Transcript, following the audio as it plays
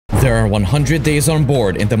There are 100 days on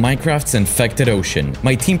board in the Minecraft's infected ocean.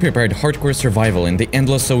 My team prepared hardcore survival in the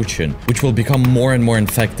endless ocean, which will become more and more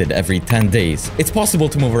infected every 10 days. It's possible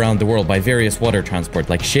to move around the world by various water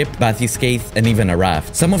transport like ship, bathyscathe, and even a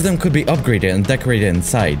raft. Some of them could be upgraded and decorated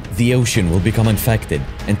inside. The ocean will become infected,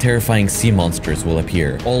 and terrifying sea monsters will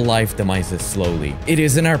appear. All life demises slowly. It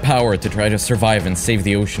is in our power to try to survive and save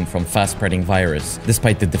the ocean from fast-spreading virus,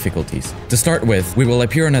 despite the difficulties. To start with, we will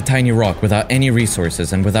appear on a tiny rock without any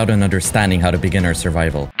resources and without an understanding how to begin our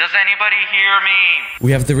survival. Does anybody hear me?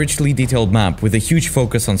 We have the richly detailed map with a huge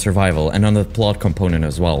focus on survival and on the plot component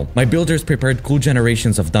as well. My builders prepared cool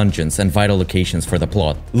generations of dungeons and vital locations for the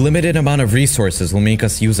plot. Limited amount of resources will make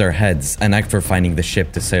us use our heads and act for finding the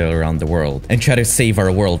ship to sail around the world and try to save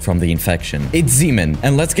our world from the infection. It's Zeman,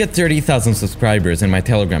 and let's get 30,000 subscribers in my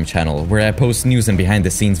Telegram channel where I post news and behind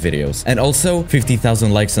the scenes videos. And also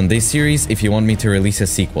 50,000 likes on this series if you want me to release a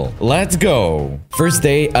sequel. Let's go! First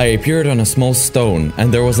day, I appeared on a small stone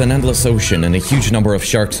and there was an endless ocean and a huge number of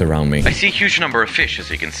sharks around me. I see a huge number of fish, as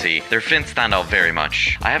you can see. Their fins stand out very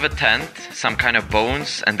much. I have a tent, some kind of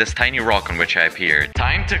bones, and this tiny rock on which I appeared.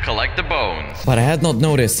 Time to collect the bones. But I had not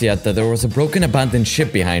noticed yet that there was a broken abandoned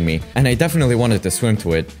ship behind me, and I definitely wanted to swim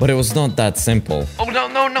to it, but it was not that simple. Oh no,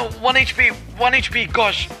 1 HP,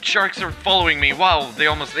 gosh, sharks are following me. Wow, they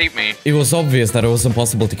almost ate me. It was obvious that it was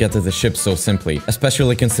impossible to get to the ship so simply,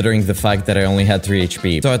 especially considering the fact that I only had 3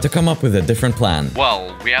 HP, so I had to come up with a different plan.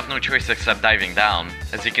 Well, we have no choice except diving down.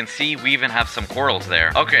 As you can see, we even have some corals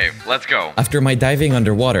there. Okay, let's go. After my diving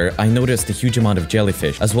underwater, I noticed a huge amount of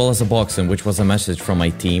jellyfish, as well as a box in which was a message from my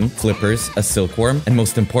team, flippers, a silkworm, and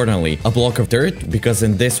most importantly, a block of dirt, because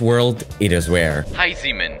in this world, it is rare. Hi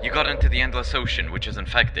Zeman, you got into the endless ocean, which is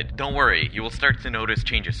infected. Don't worry, you will start to notice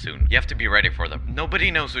changes soon. You have to be ready for them.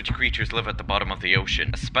 Nobody knows which creatures live at the bottom of the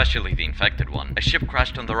ocean, especially the infected one. A ship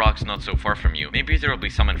crashed on the rocks not so far from you. Maybe there will be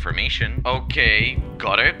some information. Okay,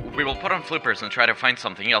 got it. We will put on flippers and try to find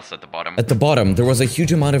something else at the bottom. At the bottom, there was a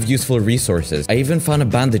huge amount of useful resources. I even found a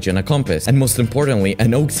bandage and a compass, and most importantly,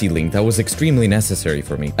 an oak seedling that was extremely necessary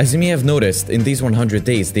for me. As you may have noticed, in these 100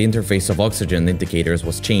 days, the interface of oxygen indicators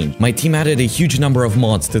was changed. My team added a huge number of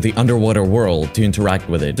mods to the underwater world to interact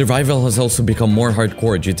with it. Survival has also become more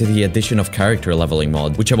hardcore due to the addition of character leveling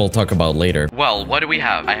mod, which I will talk about later. Well, what do we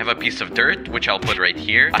have? I have a piece of dirt, which I'll put right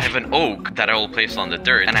here. I have an oak that I will place on the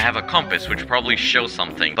dirt, and I have a compass, which probably shows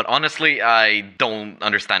something. But honestly, I don't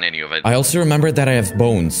understand any of it. I also remembered that I have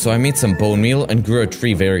bones, so I made some bone meal and grew a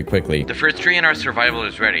tree very quickly. The first tree in our survival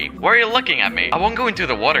is ready. Why are you looking at me? I won't go into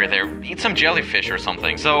the water there. Eat some jellyfish or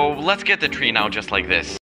something. So let's get the tree now just like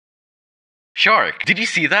this. Shark, did you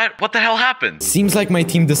see that? What the hell happened? Seems like my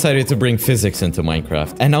team decided to bring physics into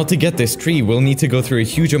Minecraft. And now to get this tree, we'll need to go through a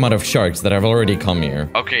huge amount of sharks that have already come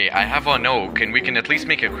here. Okay, I have one oak and we can at least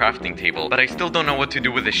make a crafting table, but I still don't know what to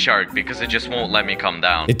do with the shark because it just won't let me come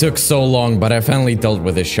down. It took so long, but I finally dealt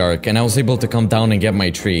with the shark and I was able to come down and get my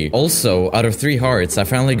tree. Also, out of 3 hearts, I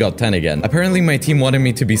finally got 10 again. Apparently my team wanted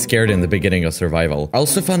me to be scared in the beginning of survival. I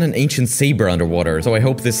also found an ancient saber underwater, so I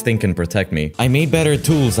hope this thing can protect me. I made better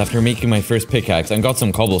tools after making my first pickaxe and got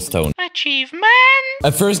some cobblestone. Achievement!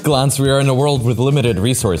 At first glance, we are in a world with limited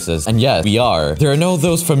resources, and yes, we are. There are no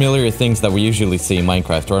those familiar things that we usually see in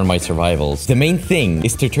Minecraft or in my survivals. The main thing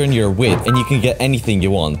is to turn your wit, and you can get anything you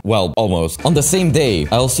want. Well, almost. On the same day,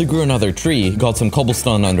 I also grew another tree, got some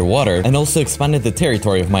cobblestone underwater, and also expanded the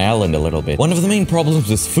territory of my island a little bit. One of the main problems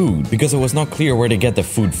was food, because it was not clear where to get the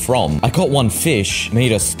food from. I caught one fish,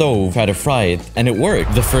 made a stove, tried to fry it, and it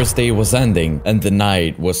worked. The first day was ending, and the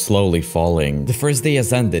night was slowly falling. The first day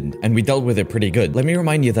has ended, and we dealt with it pretty good. Let me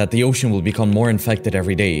remind you that the ocean will become more infected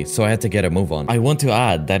every day, so I had to get a move on. I want to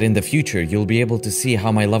add that in the future, you'll be able to see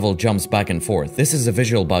how my level jumps back and forth. This is a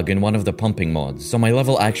visual bug in one of the pumping mods, so my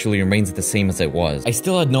level actually remains the same as it was. I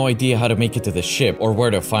still had no idea how to make it to the ship or where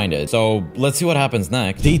to find it, so let's see what happens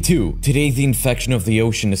next. Day 2. Today, the infection of the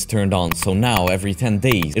ocean is turned on, so now every 10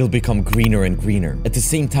 days, it'll become greener and greener. At the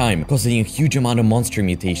same time, causing a huge amount of monster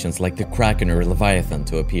mutations like the Kraken or Leviathan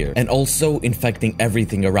to appear, and also infecting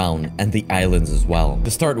everything around and the islands as well.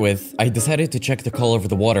 To start with, I decided to check the color of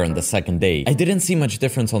the water on the second day. I didn't see much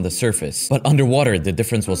difference on the surface, but underwater the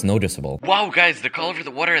difference was noticeable. Wow guys, the color of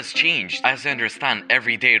the water has changed. As I understand,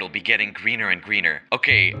 every day it'll be getting greener and greener.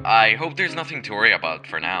 Okay, I hope there's nothing to worry about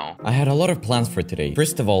for now. I had a lot of plans for today.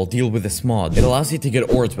 First of all, deal with this mod. It allows you to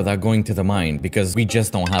get ores without going to the mine, because we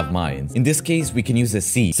just don't have mines. In this case, we can use a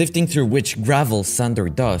sea, sifting through which gravel, sand, or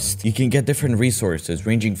dust, you can get different resources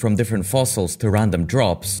ranging from different fossils to random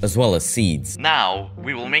drops, as well as seeds. Now, now,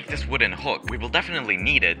 we will make this wooden hook. We will definitely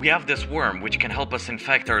need it. We have this worm which can help us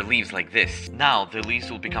infect our leaves like this. Now, the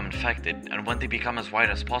leaves will become infected, and when they become as white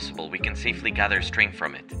as possible, we can safely gather strength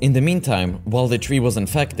from it. In the meantime, while the tree was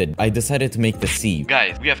infected, I decided to make the sieve.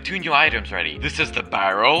 Guys, we have 2 new items ready. This is the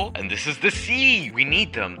barrel, and this is the sieve. We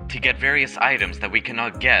need them to get various items that we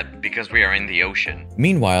cannot get because we are in the ocean.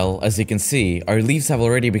 Meanwhile, as you can see, our leaves have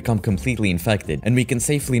already become completely infected, and we can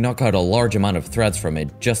safely knock out a large amount of threads from it,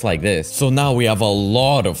 just like this. So now we have a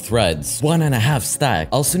lot of threads. 1.5 stack.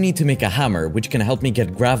 I also need to make a hammer, which can help me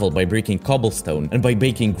get gravel by breaking cobblestone, and by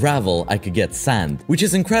baking gravel, I could get sand, which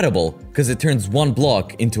is incredible, because it turns one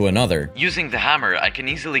block into another. Using the hammer, I can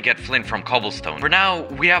easily get flint from cobblestone. For now,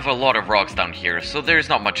 we have a lot of rocks down here, so there's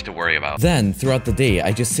not much to worry about. Then, throughout the day,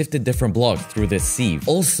 I just sifted different blocks through this sieve,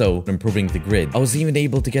 also improving the grid. I was even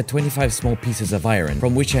able to get 25 small pieces of iron,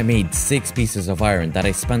 from which I made 6 pieces of iron that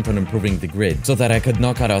I spent on improving the grid, so that I could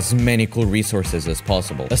knock out as many cool resources as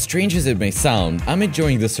possible. As strange as it may sound, I'm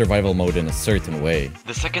enjoying the survival mode in a certain way.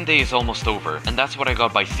 The second day is almost over, and that's what I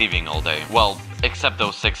got by sieving all day. Well, except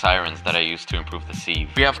those 6 irons that I used to improve the sieve.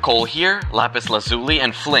 We have coal here, lapis lazuli,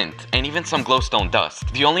 and flint, and even some glowstone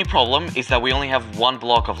dust. The only problem is that we only have 1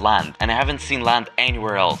 block of land, and I haven't seen land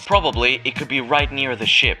anywhere else. Probably, it could be right near the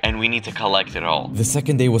ship, and we need to collect it all. The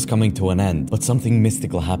second day was coming to an end, but something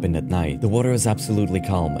mystical happened at night. The water was absolutely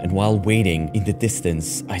calm, and while waiting, in the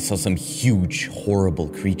distance, I saw some huge, horrible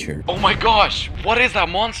creature. Oh my gosh, what is that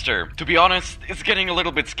monster? To be honest, it's getting a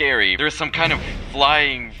little bit scary. There's some kind of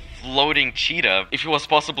flying, floating cheetah. If it was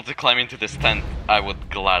possible to climb into this tent, I would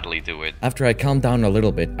gladly do it. After I calmed down a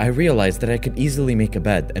little bit, I realized that I could easily make a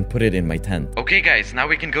bed and put it in my tent. Okay guys, now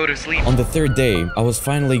we can go to sleep. On the third day, I was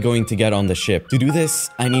finally going to get on the ship. To do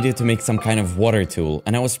this, I needed to make some kind of water tool,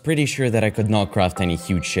 and I was pretty sure that I could not craft any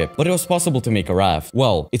huge ship, but it was possible to make a raft.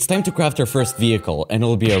 Well, it's time to craft our first vehicle, and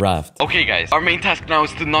it'll be a raft. Okay guys, our main task now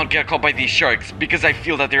is to not get caught by these sharks, because I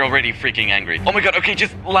feel that they're already freaking angry. Oh my god, okay,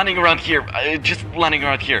 just landing around here.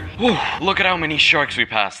 Whew, look at how many sharks we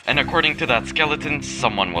passed. And according to that skeleton,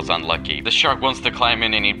 someone was unlucky. The shark wants to climb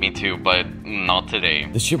in and eat me too, but not today.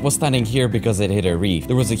 The ship was standing here because it hit a reef.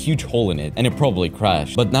 There was a huge hole in it, and it probably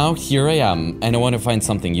crashed. But now, here I am, and I want to find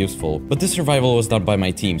something useful. But this survival was done by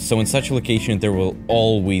my team, so in such a location, there will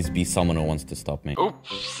always be someone who wants to stop me.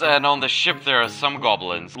 Oops, and on the ship there are some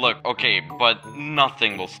goblins. Look, okay, but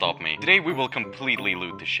nothing will stop me. Today we will completely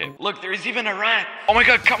loot the ship. Look, there is even a rat. Oh my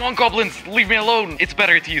god, come on goblins, leave me alone. It's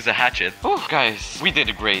better to use a hatchet. Oh, guys, we did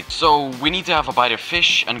great. So, we need to have a bite of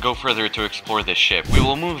fish and go further to explore this ship. We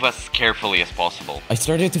will move as carefully as possible. I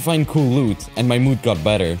started to find cool loot, and my mood got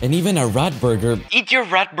better. And even a rat burger. Eat your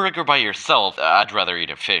rat burger by yourself. I'd rather eat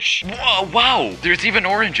a fish. Whoa, wow, there's even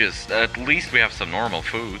oranges. At least we have some normal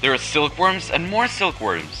food. There are silkworms and more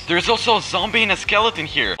silkworms. There's also a zombie and a skeleton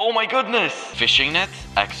here. Oh my goodness. Fishing net,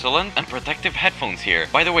 excellent, and protective headphones here.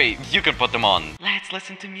 By the way, you can put them on. Let's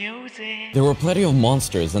listen to music. There were plenty of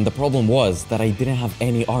monsters, and the problem was that I didn't have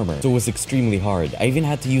any armor, so it was extremely hard. I even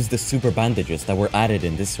had to use the super bandages that were added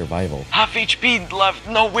in this survival. Half HP left.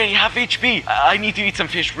 No way, half HP. I need to eat some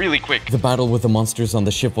fish really quick. The battle with the monsters on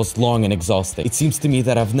the ship was long and exhausting. It seems to me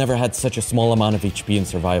that I've never had such a small amount of HP in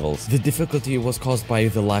survivals. The difficulty was caused by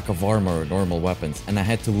the lack of armor or normal weapons, and I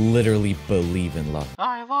had to literally believe in luck.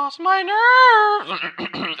 I lost my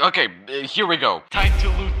nerve. Okay, here we go. Time to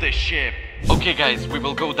loot the ship. Okay guys, we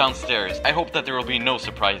will go downstairs. I hope that there will be no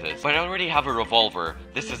surprises. But I already have a revolver.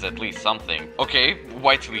 This is at least something. Okay,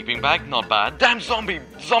 white sleeping bag, not bad. Damn zombie!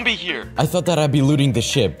 Zombie here! I thought that I'd be looting the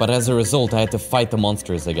ship, but as a result I had to fight the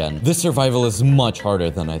monsters again. This survival is much harder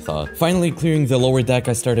than I thought. Finally clearing the lower deck,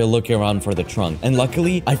 I started looking around for the trunk. And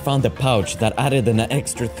luckily, I found a pouch that added an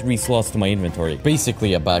extra 3 slots to my inventory.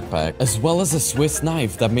 Basically a backpack. As well as a Swiss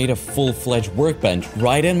knife that made a full-fledged workbench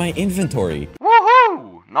right in my inventory. Woohoo!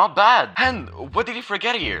 Not bad. Hen, what did you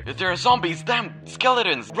forget here? If there are zombies, damn,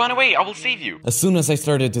 skeletons. Run away, I will save you. As soon as I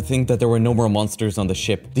started to think that there were no more monsters on the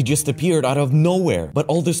ship, they just appeared out of nowhere. But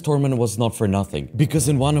all this torment was not for nothing, because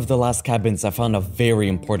in one of the last cabins, I found a very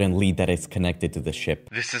important lead that is connected to the ship.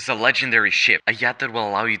 This is a legendary ship, a yacht that will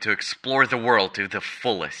allow you to explore the world to the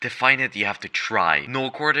fullest. To find it, you have to try. No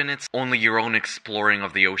coordinates, only your own exploring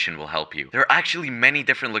of the ocean will help you. There are actually many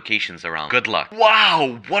different locations around. Good luck.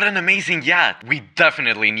 Wow, what an amazing yacht. We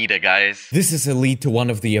definitely actually need it, guys. This is a lead to one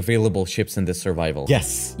of the available ships in this survival.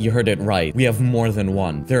 Yes, you heard it right. We have more than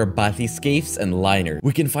one. There are Bathyscapes and Liner.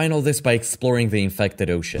 We can find all this by exploring the infected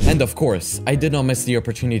ocean. And of course, I did not miss the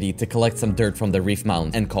opportunity to collect some dirt from the reef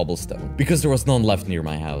mound and cobblestone, because there was none left near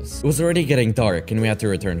my house. It was already getting dark and we had to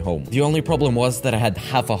return home. The only problem was that I had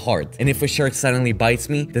half a heart, and if a shark suddenly bites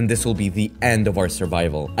me, then this will be the end of our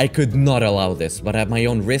survival. I could not allow this, but at my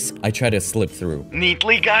own risk, I tried to slip through.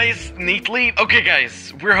 Neatly, guys, neatly. Okay,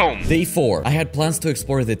 guys, we're home. Day 4. I had plans to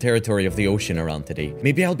explore the territory of the ocean around today.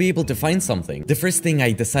 Maybe I'll be able to find something. The first thing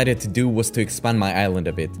I decided to do was to expand my island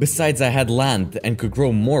a bit. Besides, I had land and could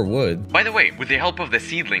grow more wood. By the way, with the help of the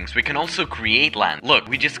seedlings, we can also create land. Look,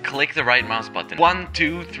 we just click the right mouse button. 1,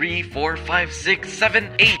 2, 3, 4, 5, 6, 7,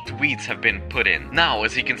 8 weeds have been put in. Now,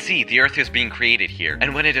 as you can see, the earth is being created here,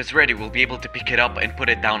 and when it is ready, we'll be able to pick it up and put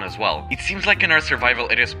it down as well. It seems like in our survival,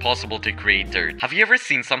 it is possible to create dirt. Have you ever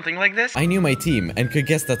seen something like this? I knew my team and could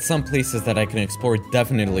guess that some places that I can explore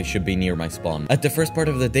definitely should be near my spawn. At the first part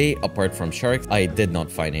of the day, apart from sharks, I did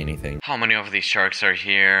not find anything. How many of these sharks are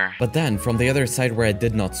here? But then, from the other side where I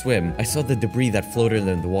did not swim, I saw the debris that floated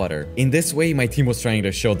in the water. In this way, my team was trying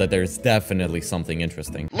to show that there's definitely something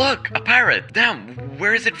interesting. Look, a parrot! Damn,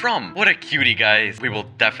 where is it from? What a cutie, guys. We will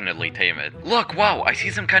definitely tame it. Look, wow, I see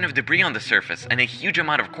some kind of debris on the surface and a huge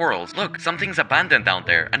amount of corals. Look, something's abandoned down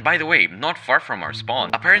there. And by the way, not far from our spawn.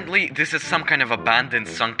 Apparently, this is some kind of abandoned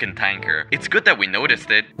sunken tanker. It's good that we noticed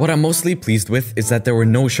it. What I'm mostly pleased with is that there were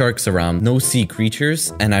no sharks around, no sea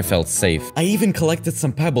creatures, and I felt safe. I even collected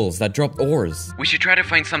some pebbles that dropped ores. We should try to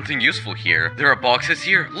find something useful here. There are boxes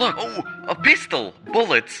here. Look, oh, a pistol,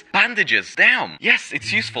 bullets, bandages. Damn. Yes,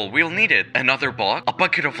 it's useful. We'll need it. Another box, a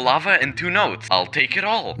bucket of lava, and 2 notes. I'll take it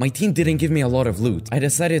all. My team didn't give me a lot of loot. I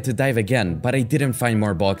decided to dive again, but I didn't find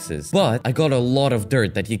more boxes. But I got a lot of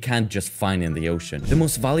dirt that you can't just find in the ocean. The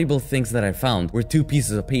most valuable things that I found were 2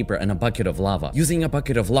 pieces of paper and a bucket of lava. Using a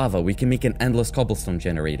bucket of lava, we can make an endless cobblestone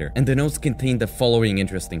generator, and the notes contain the following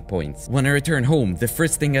interesting points. When I return home, the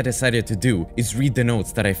first thing I decided to do is read the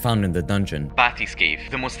notes that I found in the dungeon. Bathyscape,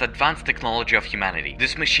 the most advanced technology of humanity.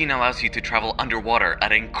 This machine allows you to travel underwater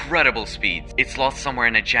at incredible speeds. It's lost somewhere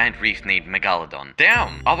in a giant reef named Megalodon.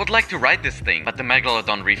 Damn, I would like to ride this thing, but the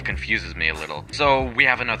Megalodon reef confuses me a little. So we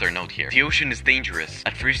have another note here. The ocean is dangerous.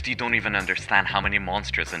 At first you don't even understand how many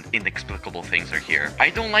monstrous and inexplicable things are here. I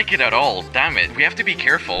don't like it at all. Damn it, we have to be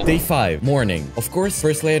careful. Day 5. Morning. Of course,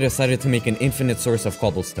 firstly I decided to make an infinite source of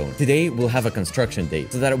cobblestone. Today we'll have a construction day,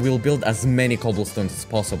 so that we'll build as many cobblestones as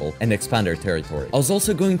possible and expand our territory. I was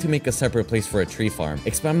also going to make a separate place for a tree farm,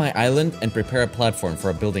 expand my island, and prepare a platform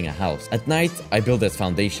for building a house. At night, I built its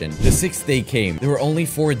foundation. The 6th day came. There were only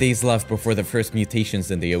 4 days left before the first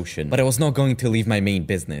mutations in the ocean, but I was not going to leave my main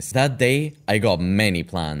business. That day, I got many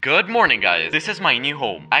plans. Good morning, guys. This is my new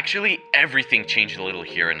home. Actually, everything changed a little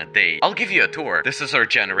here in a day. I'll give you a tour. This is our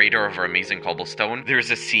generator of our amazing cobblestone.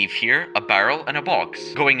 There's a sieve here, a barrel, and a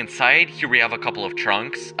box. Going inside, here we have a couple of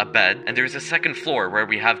trunks, a bed, and there's a second floor where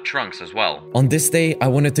we have trunks as well. On this day, I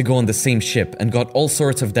wanted to go on the same ship and got all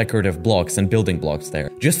sorts of decorative blocks and building blocks there,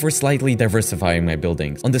 just for slightly diversifying my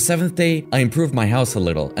buildings. On the 7th day, I improved my house a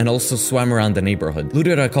little and also swam around the neighborhood,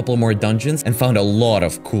 looted a couple more dungeons, and found a lot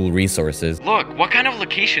of cool resources. Look, what kind of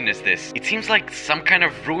location is this? It seems like some kind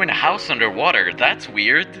of ruined house underwater. That's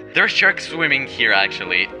weird. There's sharks swimming here,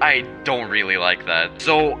 actually. I don't really like that.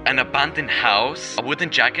 So, an abandoned house, a wooden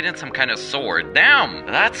jacket, and some kind of sword. Damn,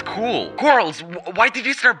 that's cool. Corals, why did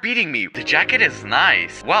you start beating me? The jacket is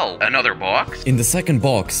nice. Well, another box? In the second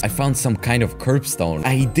box, I found some kind of curbstone.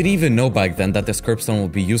 I didn't even know back then that this curbstone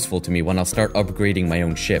would be useful to me when I'll start upgrading my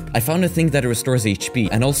own ship. I found a thing that restores HP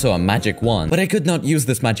and also a magic wand, but I could not use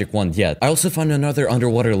this magic wand yet. I also found another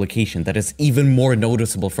underwater location that is even more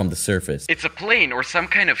noticeable from the surface. It's a plane or some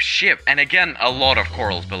kind of ship, and again, a lot of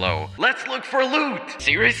corals below. Let's look for loot!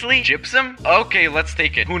 Seriously? Gypsum? Okay, let's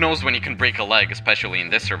take it. Who knows when you can break a leg, especially in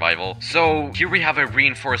this survival. So, here we have a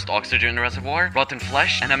reinforced oxygen reservoir, rotten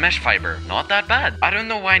flesh, and a mesh fiber. Not that bad. I don't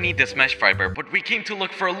know why I need this mesh fiber, but we came to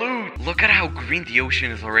look for loot. Look at how green the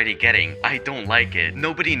ocean is already getting. I don't like it.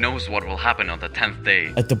 Nobody knows what will happen on the 10th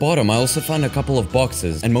day. At the bottom, I also found a couple of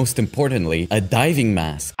boxes, and most importantly, a diving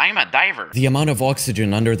mask. I'm a diver. The amount of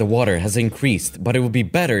oxygen under the water has increased, but it would be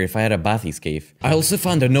better if I had a Bathyscape. I also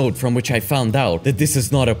found a note from which I found out that this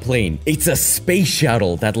is not a plane. It's a space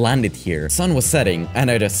shuttle that landed here. Sun was setting, and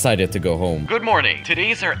I decided to go home. Good morning.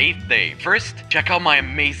 Today is our 8th day. First, check out my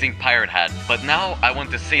amazing amazing pirate hat, but now I want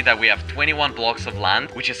to say that we have 21 blocks of land,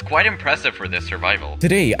 which is quite impressive for this survival.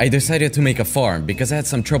 Today, I decided to make a farm because I had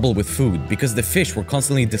some trouble with food because the fish were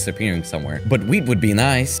constantly disappearing somewhere. But wheat would be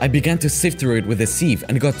nice. I began to sift through it with a sieve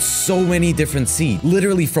and got so many different seeds.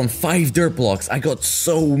 Literally from 5 dirt blocks, I got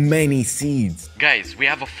so many seeds. Guys, we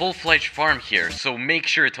have a full-fledged farm here, so make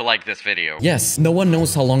sure to like this video. Yes, no one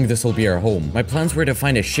knows how long this will be our home. My plans were to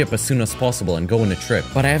find a ship as soon as possible and go on a trip,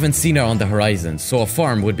 but I haven't seen it on the horizon, so a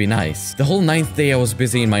farm would be nice. The whole 9th day I was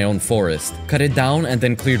busy in my own forest, cut it down and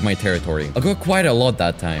then cleared my territory. I got quite a lot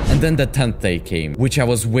that time. And then the 10th day came, which I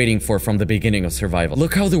was waiting for from the beginning of survival.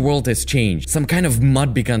 Look how the world has changed. Some kind of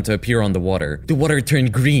mud began to appear on the water. The water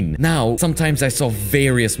turned green. Now, sometimes I saw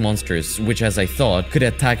various monsters, which as I thought, could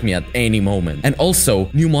attack me at any moment. And also,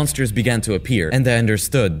 new monsters began to appear, and I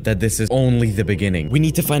understood that this is only the beginning. We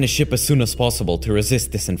need to find a ship as soon as possible to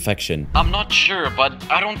resist this infection. I'm not sure, but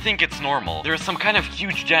I don't think it's normal. There's some kind of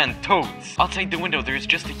huge giant toads. Outside the window, there's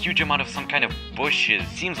just a huge amount of some kind of bushes.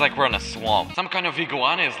 Seems like we're in a swamp. Some kind of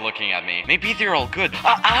iguana is looking at me. Maybe they're all good.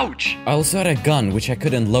 Ouch! I also had a gun, which I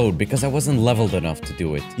couldn't load because I wasn't leveled enough to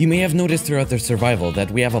do it. You may have noticed throughout the survival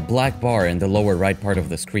that we have a black bar in the lower right part of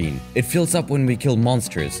the screen. It fills up when we kill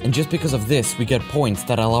monsters, and just because of this, we get points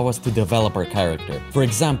that allow us to develop our character. For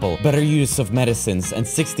example, better use of medicines and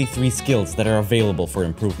 63 skills that are available for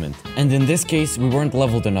improvement. And in this case, we weren't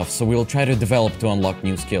leveled enough, so we will try to develop to unlock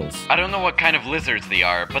new skills. I don't know what kind of lizards they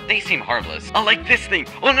are, but they seem harmless. Unlike this thing.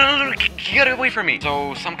 Oh no, get away from me.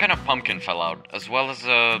 So some kind of pumpkin fell out, as well as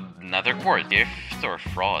another quartz. Gift or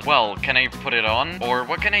fraud? Well, can I put it on? Or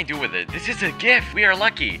what can I do with it? This is a gift. We are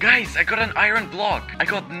lucky. Guys, I got an iron block. I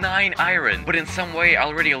got 9 iron, but in some way I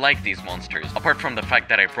already like these monsters, apart from the fact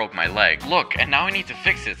that I broke my leg. Look, and now I need to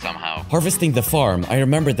fix it somehow. Harvesting the farm, I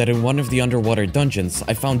remembered that in one of the underwater dungeons,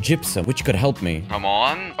 I found gypsum, which could help me. Come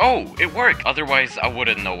on. Oh, it worked. Otherwise, I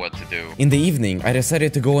wouldn't know what to do. In the evening, I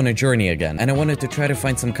decided to go on a journey again, and I wanted to try to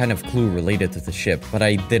find some kind of clue related to the ship, but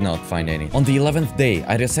I did not find any. On the 11th day,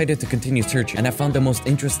 I decided to continue searching, and I found the most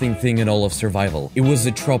interesting thing in all of survival. It was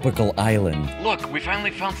a tropical island. Look, we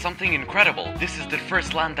finally found something incredible. This is the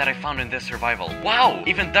first land that I found in this survival. Wow,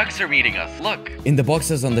 even ducks are meeting us. Look. In the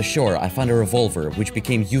boxes on the shore, I found a revolver, which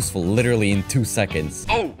became useful literally in 2 seconds.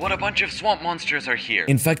 Oh, what a bunch of swamp monsters are here.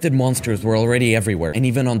 Infected monsters were already everywhere, and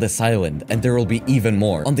even on this island, and there will be even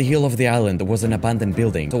more. On the hill of the island, there was an abandoned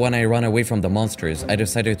building, so when I ran away from the monsters, I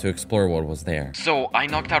decided to explore what was there. So, I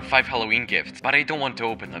knocked out 5 Halloween gifts, but I don't want to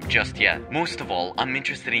open them just yet. Most of all, I'm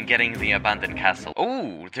interested in getting the abandoned castle.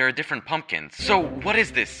 Oh, there are different pumpkins. So, what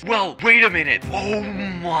is this? Well, wait a minute. Oh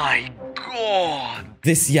my god.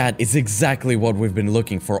 This yacht is exactly what we've been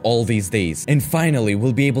looking for all these days, and finally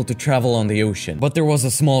we'll be able to travel on the ocean. But there was a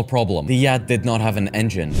small problem. The yacht did not have an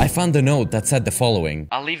engine. I found a note that said the following.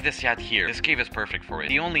 I'll leave this yacht here. This cave is perfect for it.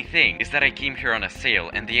 The only thing is that I came here on a sail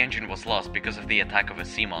and the engine was lost because of the attack of a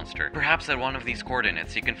sea monster. Perhaps at one of these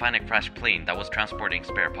coordinates you can find a crashed plane that was transporting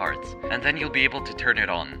spare parts, and then you'll be able to turn it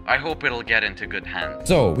on. I hope it'll get into good hands.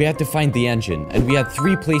 So, we had to find the engine, and we had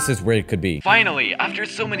 3 places where it could be. Finally, after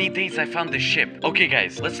so many days I found the ship. Okay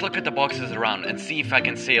guys, let's look at the boxes around and see if I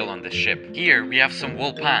can sail on this ship. Here, we have some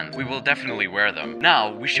wool pants. We will definitely wear them.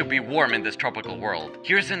 Now, we should be warm in this tropical world.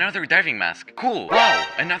 Here's another diving mask. Cool. Wow,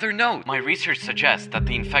 another note. My research suggests that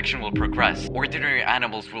the infection will progress. Ordinary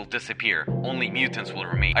animals will disappear. Only mutants will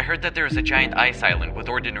remain. I heard that there is a giant ice island with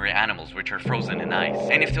ordinary animals which are frozen in ice.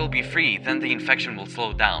 And if they'll be free, then the infection will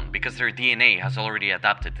slow down because their DNA has already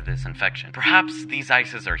adapted to this infection. Perhaps these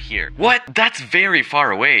ices are here. What? That's very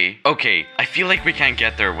far away. Okay, I feel like we can't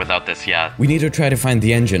get there without this yacht. We need to try to find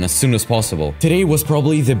the engine as soon as possible. Today was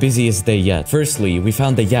probably the busiest day yet. Firstly, we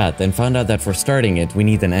found the yacht and found out that for starting it, we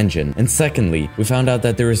need an engine. And secondly, we found out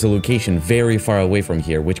that there is a location very far away from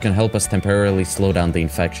here which can help us temporarily slow down the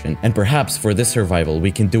infection. And perhaps for this survival,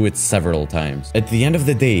 we can do it several times. At the end of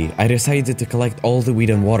the day, I decided to collect all the wheat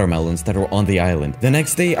and watermelons that were on the island. The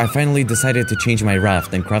next day, I finally decided to change my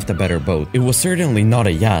raft and craft a better boat. It was certainly not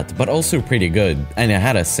a yacht, but also pretty good, and it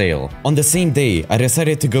had a sail. On the same day, I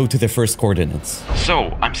decided to go to the first coordinates.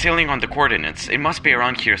 So, I'm sailing on the coordinates. It must be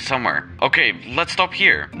around here somewhere. Okay, let's stop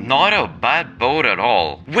here. Not a bad boat at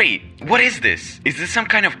all. Wait, what is this? Is this some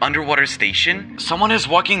kind of underwater station? Someone is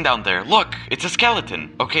walking down there. Look, it's a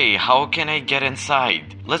skeleton. Okay, how can I get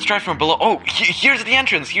inside? Let's try from below. Oh, here's the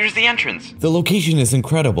entrance. Here's the entrance. The location is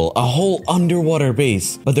incredible, a whole underwater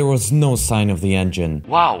base, but there was no sign of the engine.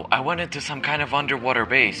 Wow, I went into some kind of underwater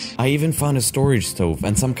base. I even found a storage stove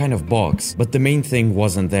and some kind of box, but the main thing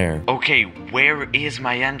wasn't there. Okay, where is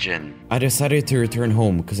my engine? I decided to return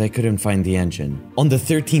home because I couldn't find the engine. On the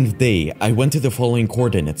 13th day, I went to the following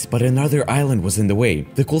coordinates, but another island was in the way.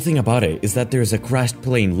 The cool thing about it is that there's a crashed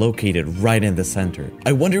plane located right in the center.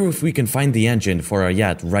 I wonder if we can find the engine for our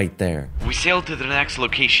yacht right there. We sailed to the next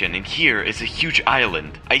location, and here is a huge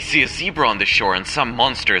island. I see a zebra on the shore and some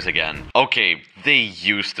monsters again. Okay, they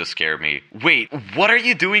used to scare me. Wait, what are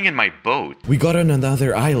you doing in my boat? We got on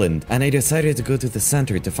another island, and I decided to go to the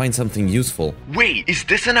center to find something useful. Wait, is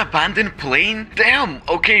this an abandoned plane? Damn,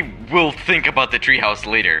 okay, we'll think about the treehouse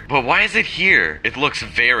later. But why is it here? It looks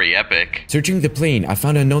very epic. Searching the plane, I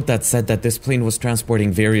found a note that said that this plane was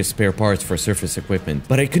transporting various spare parts for surface equipment,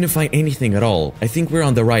 but I couldn't find anything at all. I think we're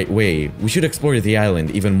on the right way. We should explore the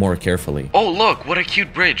island even more carefully. Oh look, what a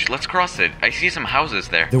cute bridge. Let's cross it. I see some houses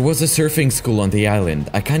there. There was a surfing school on the island,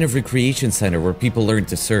 a kind of recreation center where people learn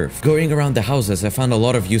to surf. Going around the houses, I found a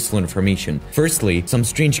lot of useful information. Firstly, some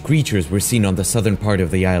strange creatures were seen on the southern part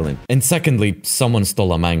of the island. And secondly, someone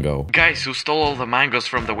stole a mango. Guys who stole all the mangoes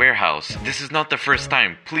from the warehouse. This is not the first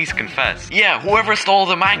time. Please confess. Yeah, whoever stole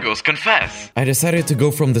the mangoes, confess. I decided to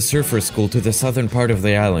go from the surfer school to the southern part of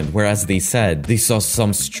the island, where, as they said, they saw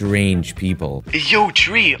some strange people. Yo,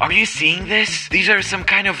 Tree, are you seeing this? These are some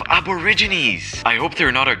kind of aborigines. I hope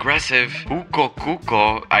they're not aggressive.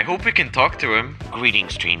 Kuko, I hope we can talk to him.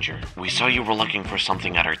 Greetings, stranger. We saw you were looking for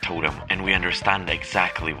something at our totem, and we understand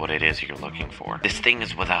exactly what it is you're looking for. This thing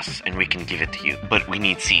is with us, and we can give it to you. But we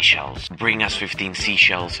need seashells. Bring us 15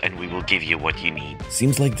 seashells, and we will give you what you need.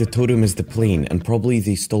 Seems like the totem is the plane, and probably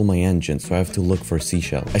they stole my engine, so I have to look for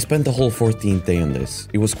seashells. I spent the whole 14th day on this.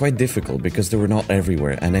 It was quite difficult because they were not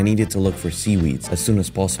everywhere, and I needed to look for seaweeds as soon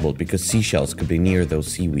as possible because seashells could be near those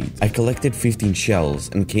seaweeds. I collected 15 shells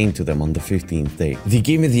and came to them on the 15th day. They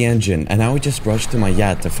gave me the engine, and now I just rushed to my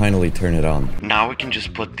yacht to finally turn it on. Now we can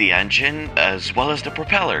just put the engine as well as the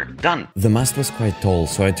propeller. Done. The mast was quite tall,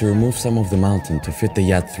 so I had to remove some of the mountain to fit the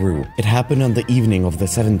yacht through. It happened on the evening of the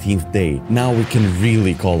 17th day. Now we can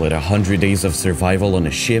really call it 100 days of survival on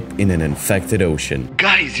a ship in an infected ocean.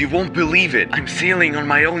 Guys, you won't believe it. I'm sailing on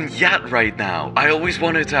my own yacht right now. I always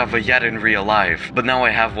wanted to have a yacht in real life, but now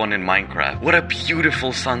I have one in Minecraft. What a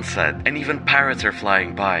beautiful sunset, and even parrots are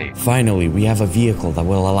flying by. Finally, we have a vehicle that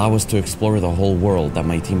will allow us to explore the whole world that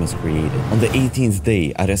my team has created. On the 18th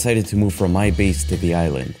day, I decided to move from my base to the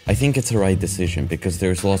island. I think it's the right decision because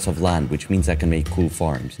there's lots of land, which means I can make cool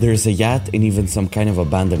farms. There's a yacht and even some kind of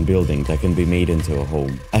abandoned building that can be made into a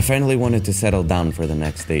home. I finally wanted to settle down for the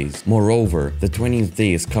next days. Moreover, the 20th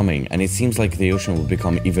day is coming and it seems like the ocean will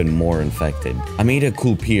become even more infected. I made a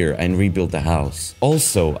cool pier and rebuilt the house.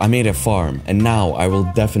 Also, I made a farm and now I will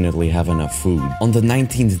definitely have enough food. On the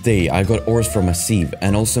 19th day, I got ores from a sieve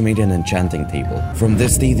and also made an enchanting table. From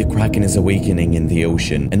this day, the Kraken is awakening in the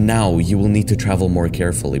ocean, and now you will need to travel more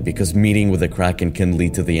carefully because meeting with the Kraken can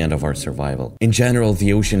lead to the end of our survival. In general,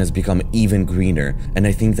 the ocean has become even greener, and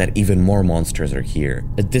I think that even more monsters are here.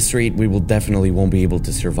 At this rate, we will definitely won't be able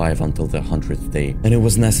to survive until the 100th day, and it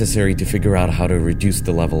was necessary to figure out how to reduce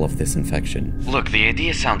the level of this infection. Look, the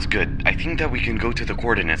idea sounds good. I think that we can go to the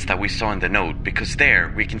coordinates that we saw in the note, because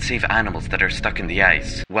there we can save animals that are stuck in the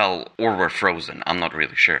ice. Well, or were frozen, I'm not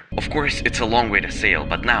really sure. Of course, it's a long way to sail,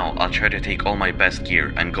 but now I'll try to take all my best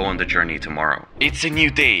gear and go on the journey tomorrow. It's a new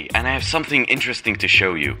day, and I have something interesting to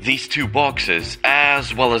show you. These two boxes,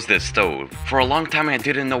 as well as this stove. For a long time I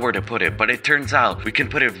didn't know where to put it, but it turns out we can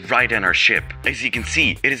put it right in our ship. As you can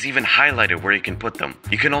see, it is even highlighted where you can put them.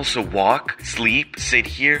 You can also walk, sleep, sit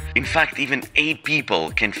here. In fact, even 8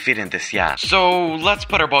 people can fit in this yacht. So let's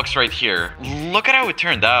put our box right here. Look at how it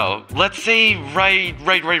turned out. Let's say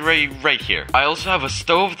right here. I also have a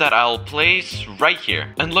stove that I'll place right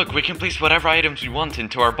here. And look, we can place whatever items we want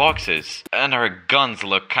into our boxes. And our guns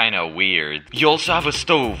look kinda weird. You also have a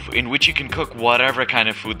stove in which you can cook whatever kind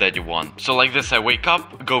of food that you want. So like this, I wake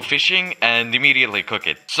up, go fishing, and immediately cook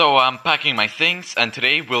it. So I'm packing my things, and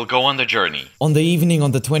today we'll go on the journey. On the evening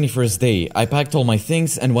on the 21st day, I packed all my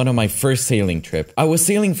things and went on my first sailing trip. I was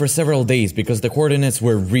sailing for several days because the coordinates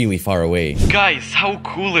were really far away. Guys, how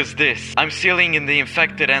cool is this? I'm sailing in the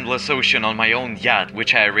infected endless ocean on my own yacht,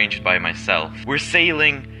 which I arranged by myself. We're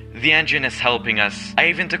sailing The engine is helping us. I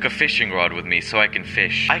even took a fishing rod with me so I can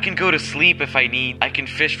fish. I can go to sleep if I need. I can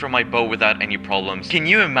fish from my boat without any problems. Can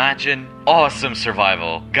you imagine? Awesome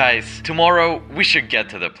survival. Guys, tomorrow we should get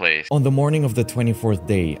to the place. On the morning of the 24th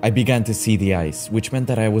day, I began to see the ice, which meant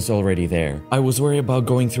that I was already there. I was worried about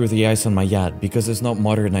going through the ice on my yacht because it's not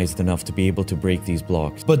modernized enough to be able to break these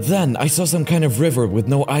blocks. But then I saw some kind of river with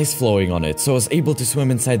no ice flowing on it, so I was able to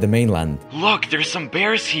swim inside the mainland. Look, there's some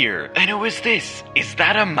bears here. And who is this? Is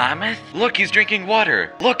that a mammoth? Look, he's drinking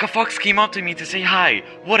water. Look, a fox came up to me to say hi.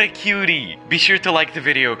 What a cutie. Be sure to like the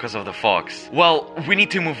video because of the fox. Well, we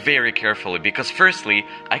need to move very carefully because firstly,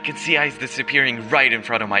 I can see ice disappearing right in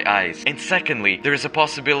front of my eyes. And secondly, there is a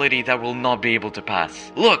possibility that we'll not be able to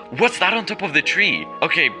pass. Look, what's that on top of the tree?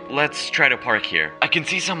 Okay, let's try to park here. I can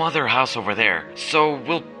see some other house over there, so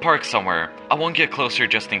we'll park somewhere. I won't get closer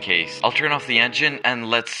just in case. I'll turn off the engine and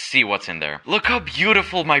let's see what's in there. Look how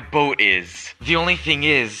beautiful my boat is. The only thing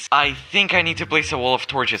is, I think I need to place a wall of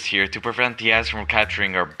torches here to prevent the ice from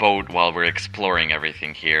capturing our boat while we're exploring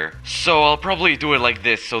everything here. So I'll probably do it like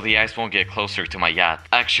this so the ice won't get closer to my yacht.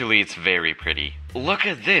 Actually, it's very pretty. Look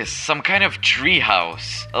at this, some kind of tree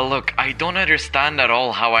house. Look, I don't understand at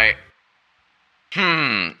all how are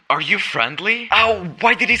you friendly? Ow,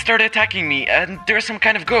 why did he start attacking me? And there's some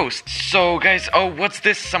kind of ghost. So guys, oh, what's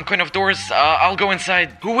this? Some kind of doors? I'll go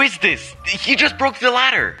inside. Who is this? He just broke the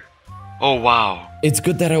ladder. Oh, wow. It's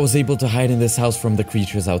good that I was able to hide in this house from the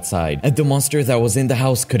creatures outside, and the monster that was in the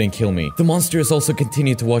house couldn't kill me. The monsters also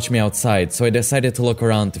continued to watch me outside, so I decided to look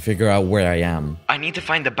around to figure out where I am. I need to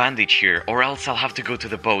find a bandage here, or else I'll have to go to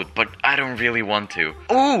the boat, but I don't really want to.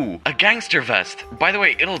 Ooh, a gangster vest. By the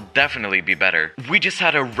way, it'll definitely be better. We just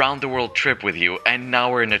had a round-the-world trip with you, and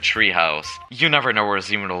now we're in a treehouse. You never know where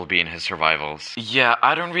Zeman will be in his survivals. Yeah,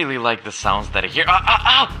 I don't really like the sounds that I hear.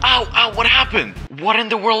 Ow, what happened? What in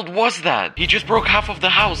the world was that? He just broke half of the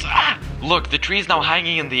house. Look, the tree's now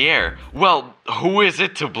hanging in the air. Well, who is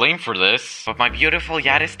it to blame for this? But my beautiful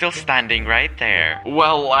yacht is still standing right there.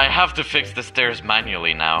 Well, I have to fix the stairs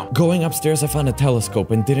manually now. Going upstairs, I found a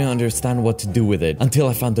telescope and didn't understand what to do with it until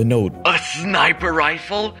I found a note. A sniper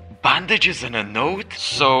rifle? Bandages and a note?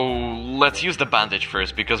 So, let's use the bandage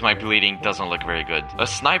first because my bleeding doesn't look very good. A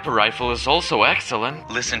sniper rifle is also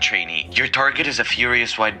excellent. Listen, trainee, your target is a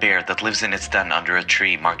furious white bear that lives in its den under a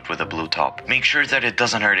tree marked with a blue top. Make sure that it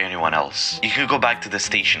doesn't hurt anyone else. You can go back to the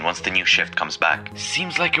station once the new shift comes back.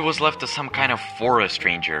 Seems like it was left to some kind of forest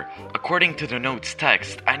ranger. According to the note's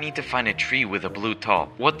text, I need to find a tree with a blue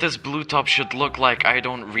top. What this blue top should look like, I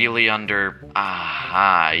don't really yeah,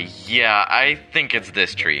 I think it's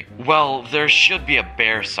this tree. Well, there should be a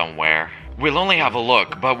bear somewhere. We'll only have a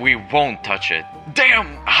look, but we won't touch it.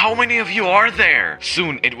 Damn, how many of you are there?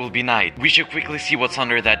 Soon it will be night. We should quickly see what's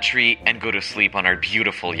under that tree and go to sleep on our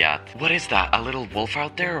beautiful yacht. What is that, a little wolf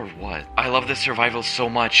out there or what? I love this survival so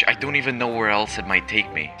much, I don't even know where else it might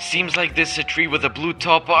take me. Seems like this is a tree with a blue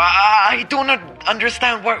top. I don't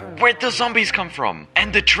understand where the zombies come from.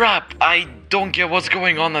 And the trap, I don't get what's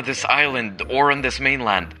going on this island or on this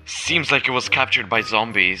mainland. Seems like it was captured by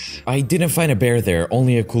zombies. I didn't find a bear there,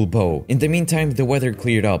 only a cool bow. In the meantime, the weather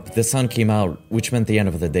cleared up, the sun came out, which meant the end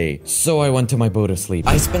of the day. So I went to my boat to sleep.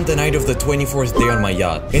 I spent the night of the 24th day on my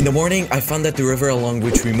yacht. In the morning, I found that the river along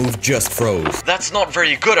which we moved just froze. That's not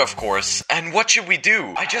very good, of course. And what should we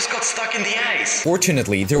do? I just got stuck in the ice.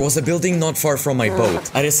 Fortunately, there was a building not far from my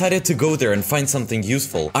boat. I decided to go there and find something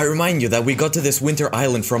useful. I remind you that we got to this winter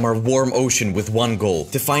island from our warm ocean with one goal: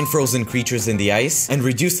 to find frozen creatures in the ice and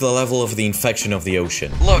reduce the level of the infection of the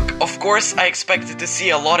ocean. Look, of course I expected to see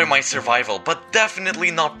a lot in my survival, but definitely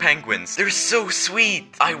not penguins. They're so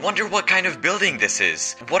sweet. I wonder what kind of building this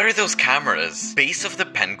is. What are those cameras? Base of the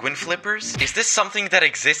penguin flippers? Is this something that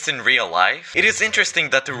exists in real life? It is interesting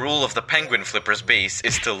that the rule of the penguin flippers base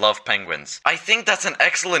is to love penguins. I think that's an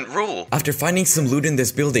excellent rule. After finding some loot in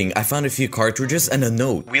this building, I found a few cartridges and a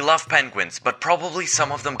note. We love penguins, but probably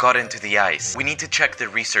some of them got into the ice. We need to check the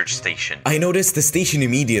research station. I noticed the station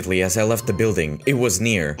immediately as I left the building. It was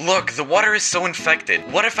near. Look, the water is so infected.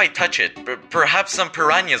 What if I touch it? Perhaps some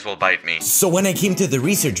piranhas will bite me. So when I came to the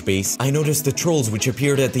research base, I noticed the trolls which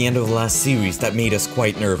appeared at the end of the last series that made us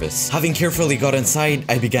quite nervous. Having carefully got inside,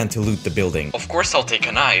 I began to loot the building. Of course I'll take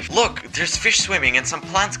a knife. Look, there's fish swimming and some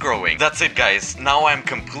plants growing. That's it, guys. Now I'm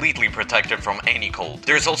completely protected from any cold.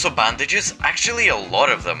 There's also bandages, actually a lot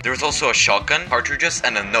of them. There's also a shotgun, cartridges,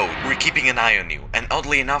 and a note. We're keeping an eye on you. And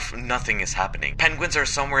oddly enough, nothing is happening. Penguins are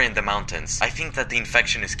somewhere in the mountains. I think that the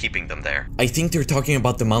infection is keeping them there. I think they're talking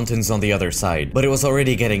about the mountains on the other side, but it was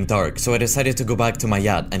already getting dark, so I decided decided to go back to my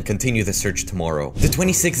yacht and continue the search tomorrow. The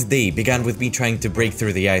 26th day began with me trying to break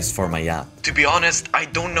through the ice for my yacht. To be honest, I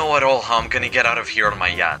don't know at all how I'm gonna get out of here on my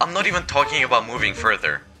yacht. I'm not even talking about moving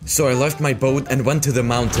further. So I left my boat and went to the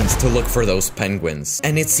mountains to look for those penguins.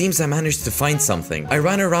 And it seems I managed to find something. I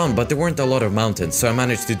ran around, but there weren't a lot of mountains, so I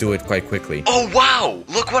managed to do it quite quickly. Oh wow!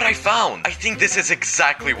 Look what I found! I think this is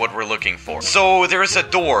exactly what we're looking for. So there is a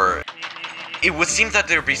door. It would seem that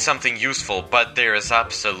there'd be something useful, but there is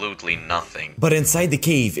absolutely nothing. But inside the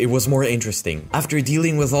cave, it was more interesting. After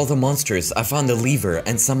dealing with all the monsters, I found a lever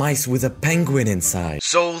and some ice with a penguin inside.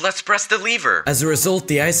 So let's press the lever. As a result,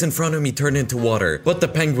 the ice in front of me turned into water, but the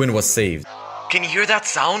penguin was saved. Can you hear that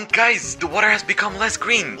sound? Guys, the water has become less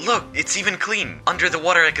green. Look, it's even clean. Under the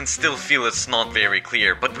water I can still feel it's not very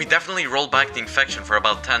clear, but we definitely rolled back the infection for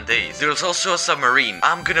about 10 days. There's also a submarine.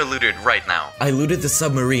 I'm gonna loot it right now. I looted the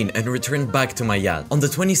submarine and returned back to my yacht. On the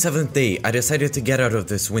 27th day, I decided to get out of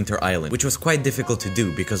this winter island, which was quite difficult to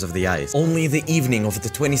do because of the ice. Only the evening of the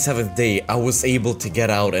 27th day, I was able to get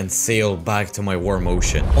out and sail back to my warm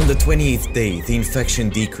ocean. On the 28th day, the infection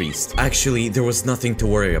decreased. Actually, there was nothing to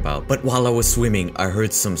worry about, but while I was swimming, I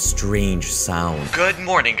heard some strange sound. Good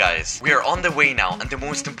morning, guys. We are on the way now, and the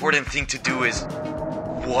most important thing to do is...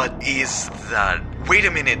 What is that? Wait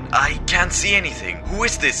a minute, I can't see anything. Who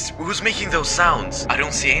is this? Who's making those sounds? I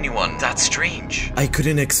don't see anyone. That's strange. I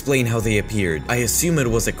couldn't explain how they appeared. I assume it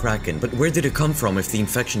was a kraken, but where did it come from if the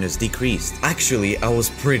infection has decreased? Actually, I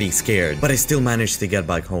was pretty scared, but I still managed to get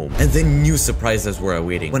back home. And then new surprises were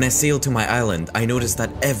awaiting. When I sailed to my island, I noticed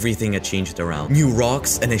that everything had changed around. New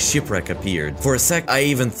rocks and a shipwreck appeared. For a sec, I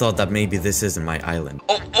even thought that maybe this isn't my island.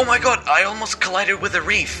 Oh my god, I almost collided with a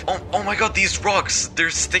reef. Oh my god, these rocks,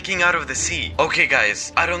 they're sticking out of the sea. Okay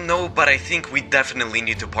guys, I don't know, but I think we definitely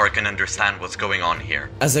need to park and understand what's going on here.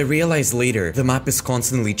 As I realized later, the map is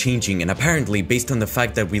constantly changing, and apparently, based on the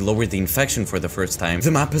fact that we lowered the infection for the first time,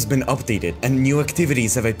 the map has been updated and new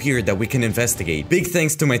activities have appeared that we can investigate. Big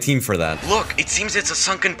thanks to my team for that. Look, it seems it's a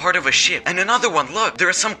sunken part of a ship. And another one, look, there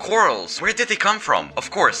are some corals. Where did they come from? Of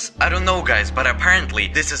course, I don't know guys, but apparently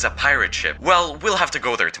this is a pirate ship. Well, we'll have to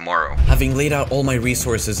go there tomorrow. Having laid out all my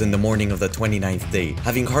resources in the morning of the 29th day,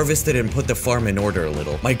 having harvested and put the farm in order a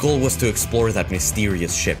little, my goal was to explore that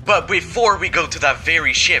mysterious ship. But before we go to that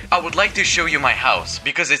very ship, I would like to show you my house,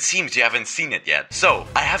 because it seems you haven't seen it yet. So,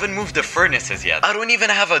 I haven't moved the furnaces yet. I don't even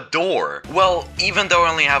have a door. Well, even though I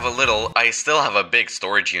only have a little, I still have a big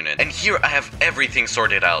storage unit. And here I have everything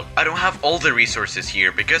sorted out. I don't have all the resources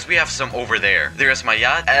here, because we have some over there. There's my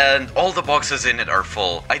yacht, and all the boxes in it are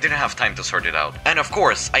full. I didn't have time to sort it out. And of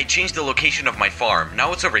course, I changed the location of my farm.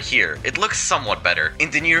 Now it's over here. It looks somewhat better. In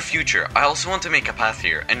the near future, I also want to make a path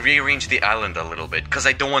here and rearrange the island a little bit, because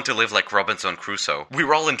I don't want to live like Robinson Crusoe.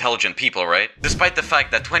 We're all intelligent people, right? Despite the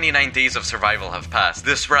fact that 29 days of survival have passed,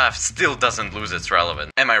 this raft still doesn't lose its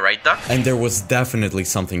relevance. Am I right, Duck? And there was definitely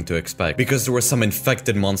something to expect, because there were some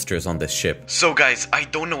infected monsters on this ship. So guys, I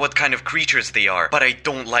don't know what kind of creatures they are, but I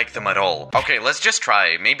don't like them at all. Okay, let's just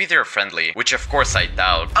try. Maybe they're friendly, which of course I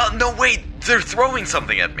doubt. No wait, they're throwing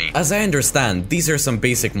something at me. As I understand, these are some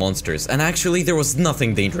basic monsters, and actually there was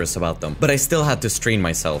nothing dangerous about them, but I still had to strain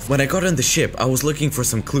myself. When I got on the ship, I was looking for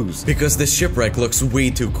some clues, because the shipwreck looks way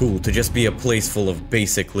too cool to just be a place full of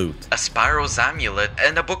basic loot. A sparrow's amulet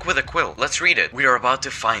and a book with a quill. Let's read it. We are about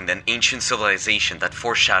to find an ancient civilization that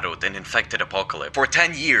foreshadowed an infected apocalypse. For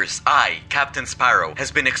 10 years, I, Captain Sparrow,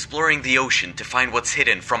 has been exploring the ocean to find what's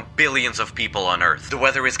hidden from billions of people on Earth. The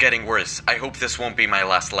weather is getting worse. I hope this won't be my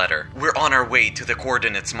last letter. We're on our way to the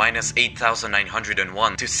coordinates minus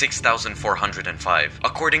 8,901 to 6,405.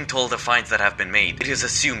 According to all the finds that have been made, it is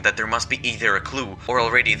assumed that there must be either a clue or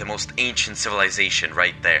already the most ancient civilization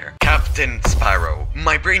right there. Captain Sparrow.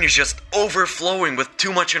 My brain is just overflowing with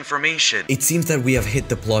too much information. It seems that we have hit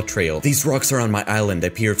the plot trail. These rocks around my island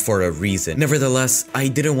appeared for a reason. Nevertheless, I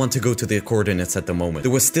didn't want to go to the coordinates at the moment.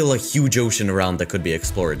 There was still a huge ocean around that could be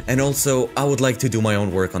explored. And also, I would like to do my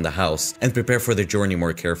own work on the house and prepare for the journey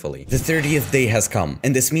more carefully. The 30th day has come,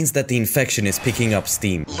 and this means that the infection is picking up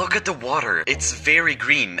steam. Look at the water. It's very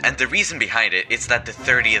green, and the reason behind it is that the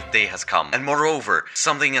 30th day has come. And moreover,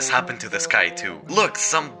 something has happened to the sky too. Look,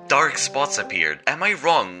 some dark spots appeared. Am I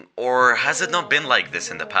wrong, or has it not been like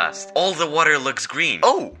this in the past? All the water looks green.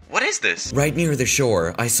 Oh, what is this? Right near the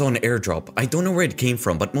shore, I saw an airdrop. I don't know where it came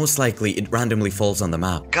from, but most likely it randomly falls on the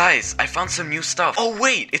map. Guys, I found some new stuff. Oh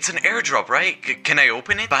wait, it's an airdrop, right? Can I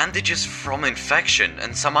open it? Bandages from infection,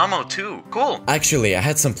 and some ammo too. Cool. Actually, I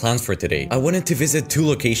had some plans for today. I wanted to visit two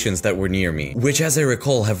locations that were near me, which as I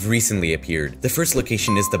recall have recently appeared. The first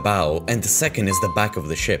location is the bow, and the second is the back of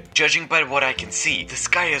the ship. Judging by what I can see, the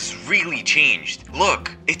sky is has really changed.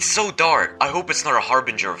 Look, it's so dark. I hope it's not a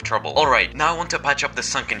harbinger of trouble. Alright, now I want to patch up the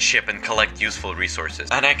sunken ship and collect useful resources.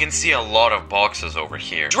 And I can see a lot of boxes over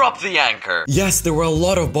here. Drop the anchor! Yes, there were a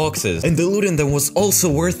lot of boxes, and the loot in them was also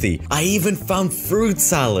worthy. I even found fruit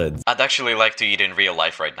salad. I'd actually like to eat in real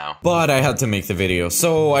life right now. But I had to make the video,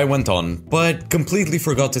 so I went on. But completely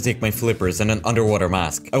forgot to take my flippers and an underwater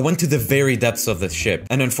mask. I went to the very depths of the ship,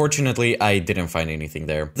 and unfortunately, I didn't find anything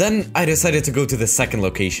there. Then I decided to go to the second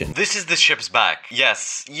location. This is the ship's back.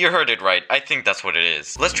 Yes, you heard it right. I think that's what it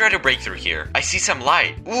is. Let's try to break through here. I see some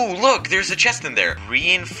light. Ooh, look, there's a chest in there.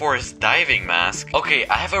 Reinforced diving mask. Okay,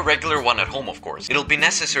 I have a regular one at home, of course. It'll be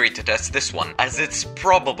necessary to test this one, as it's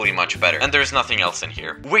probably much better. And there's nothing else in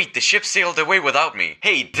here. Wait, the ship sailed away without me.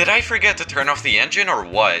 Hey, did I forget to turn off the engine or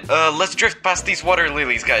what? Let's drift past these water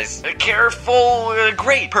lilies, guys. Careful.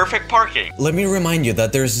 Great, perfect parking. Let me remind you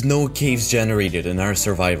that there's no caves generated in our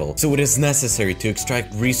survival, so it is necessary to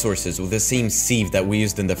extract resources with the same sieve that we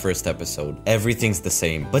used in the first episode. Everything's the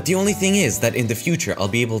same. But the only thing is that in the future, I'll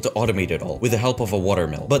be able to automate it all with the help of a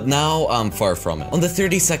watermill. But now, I'm far from it. On the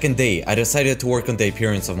 32nd day, I decided to work on the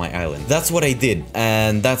appearance of my island. That's what I did,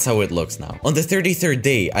 and that's how it looks now. On the 33rd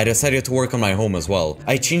day, I decided to work on my home as well.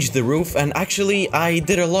 I changed the roof, and actually, I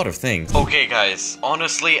did a lot of things. Okay, guys.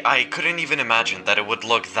 Honestly, I couldn't even imagine that it would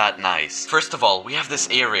look that nice. First of all, we have this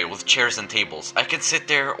area with chairs and tables. I can sit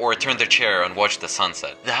there or turn the chair and watch the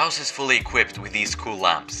sunset. The house is fully equipped with these cool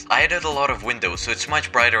lamps. I added a lot of windows, so it's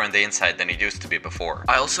much brighter on the inside than it used to be before.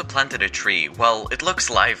 I also planted a tree. Well, it looks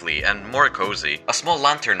lively and more cozy. A small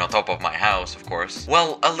lantern on top of my house, of course.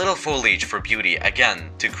 Well, a little foliage for beauty,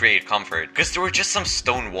 again, to create comfort. Because there were just some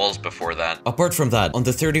stone walls before that. Apart from that, on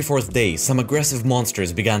the 34th day, some aggressive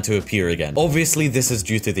monsters began to appear again. Obviously, this is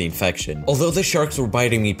due to the infection. Although the sharks were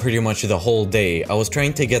biting me pretty much the whole day, I was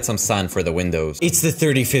trying to get some sand for the windows. It's the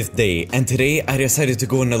 35th day, and today I decided to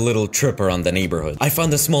go on a little trip around the neighborhood. I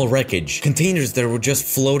found a small wreckage, containers that were just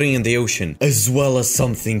floating in the ocean, as well as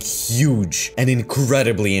something huge and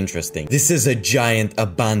incredibly interesting. This is a giant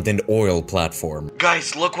abandoned oil platform.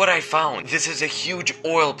 Guys, look what I found. This is a huge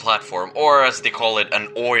oil platform, or as they call it, an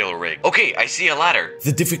oil rig. Okay, I see a ladder.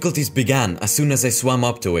 The difficulties began as soon as I swam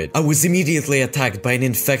up to it. I was immediately attacked by an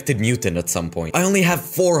infected mutant at some point. I only have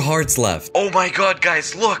 4 hearts left. Oh my god,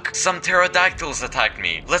 guys, look! Some pterodactyls attacked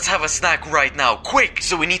me. Let's have a snack right now, quick!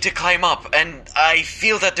 So we need to climb up, and I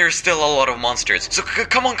feel that there's still a lot of monsters. So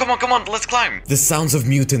come on, let's climb! The sounds of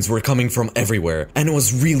mutants were coming from everywhere, and I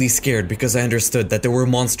was really scared because I understood that there were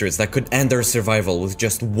monsters that could end our survival with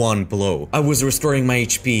just one blow. I was restoring my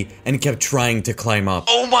HP and kept trying to climb up.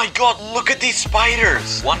 Oh my god, look at these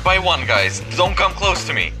spiders! One by one, guys. Don't come close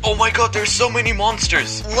to me. Oh my god, there's so many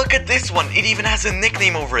monsters. Look at this one. It even has a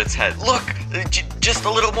nickname over its head. Look, just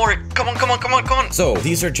a little more. Come on. So,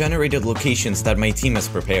 these are generated locations that my team has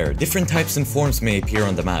prepared. Different types and forms may appear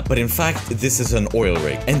on the map, but in fact, this is an oil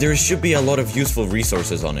rig, and there should be a lot of useful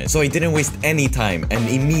resources on it. So I didn't waste any time and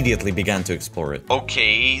immediately began to explore it.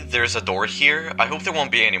 Okay, there's a door here. I hope there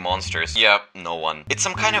won't be any monsters. Yep, no one. It's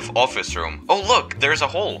some kind of office room. Oh look, there's a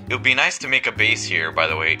hole. It would be nice to make a base here, by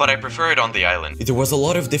the way, but I prefer it on the island. There was a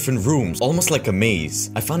lot of different rooms, almost like a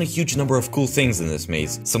maze. I found a huge number of cool things in this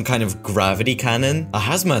maze. Some kind of gravity cannon, a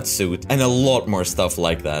hazmat suit, and a lot more stuff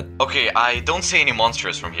like that. Okay, I don't see any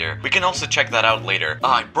monsters from here. We can also check that out later.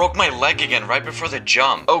 I broke my leg again right before the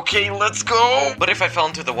jump. Okay, let's go! But if I fell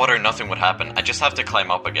into the water, nothing would happen. I just have to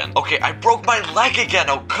climb up again. Okay, I broke my leg again!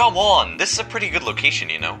 Oh, come on! This is a pretty good location,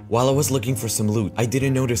 you know? While I was looking for some loot, I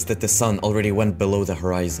didn't notice that the sun already went below the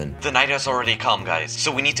horizon. The night has already come, guys,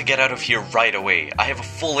 so we need to get out of here right away. I have a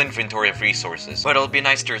full inventory of resources, but it'll be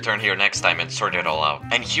nice to return here next time and sort it all out.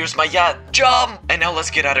 And here's my yacht! Jump! And now let's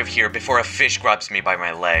get out of here before a fish grabs me by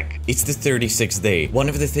my leg. It's the 36th day. One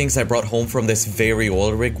of the things I brought home from this very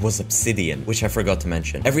oil rig was obsidian, which I forgot to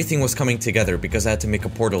mention. Everything was coming together because I had to make a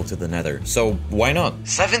portal to the nether, so why not?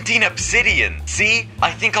 17 obsidian! See?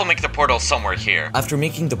 I think I'll make the portal somewhere here. After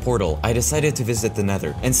making the portal, I decided to visit the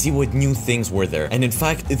nether and see what new things were there. And in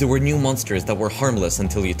fact, there were new monsters that were harmless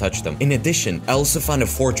until you touched them. In addition, I also found a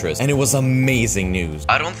fortress, and it was amazing news.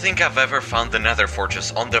 I don't think I've ever found the nether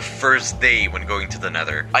fortress on the first day when going to the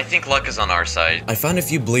nether. I think luck is on our side. I found a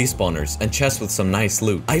few blaze spawners and chests with some nice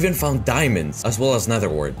loot. I even found diamonds, as well as nether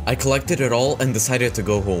wart. I collected it all and decided to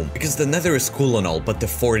go home, because the nether is cool and all, but the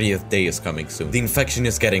 40th day is coming soon. The infection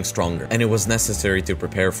is getting stronger, and it was necessary to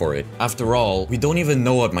prepare for it. After all, we don't even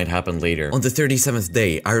know what might happen later. On the 37th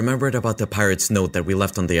day, I remembered about the pirate's note that we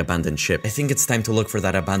left on the abandoned ship. I think it's time to look for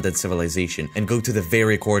that abandoned civilization and go to the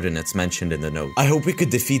very coordinates mentioned in the note. I hope we could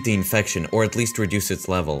defeat the infection, or at least reduce its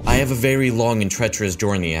level. I have a very long and treacherous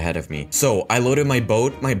journey ahead of me. So I loaded my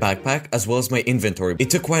boat, my backpack, as well as my inventory. It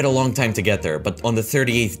took quite a long time to get there, but on the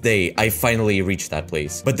 38th day, I finally reached that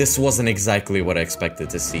place. But this wasn't exactly what I expected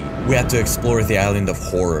to see. We had to explore the island of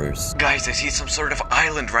horrors. Guys, I see some sort of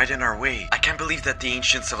island right in our way. I can't believe that the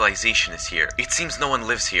ancient civilization is here. It seems no one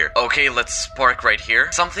lives here. Okay, let's park right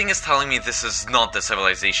here. Something is telling me this is not the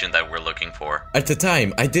civilization that we're looking for. At the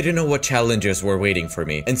time, I didn't know what challenges were waiting for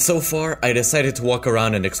me, and so far, I decided to walk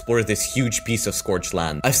around and explore this huge piece of scorched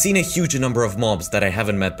land. I've seen a huge number of mobs that I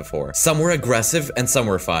haven't met before. Some were aggressive and some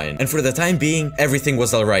were fine. And for the time being, everything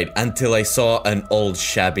was alright until I saw an old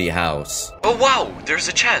shabby house. Oh wow, there's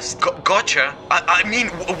a chest. Gotcha. I mean,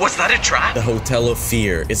 was that a trap? The Hotel of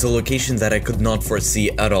Fear is a location that I could not foresee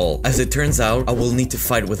at all. As it turns out, I will need to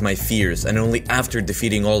fight with my fears, and only after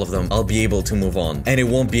defeating all of them, I'll be able to move on. And it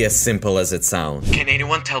won't be as simple as it sounds. Can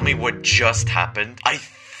anyone tell me what just happened? I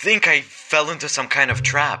think I fell into some kind of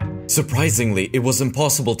trap. Surprisingly, it was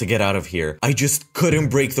impossible to get out of here. I just couldn't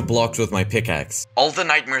break the blocks with my pickaxe. All the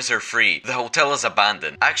nightmares are free. The hotel is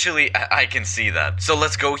abandoned. Actually, I can see that. So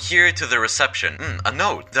let's go here to the reception. A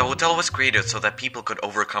note. The hotel was created so that people could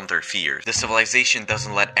overcome their fears. The civilization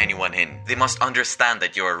doesn't let anyone in. They must understand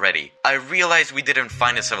that you are ready. I realize we didn't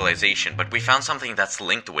find a civilization, but we found something that's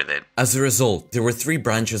linked with it. As a result, there were 3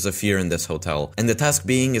 branches of fear in this hotel, and the task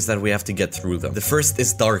being is that we have to get through them. The first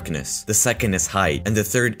is darkness, the second is height, and the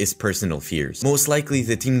third is personal fears. Most likely,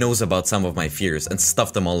 the team knows about some of my fears and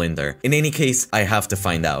stuffed them all in there. In any case, I have to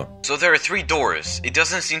find out. So there are 3 doors. It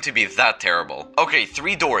doesn't seem to be that terrible. Okay,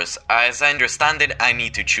 3 doors. As I understand it, I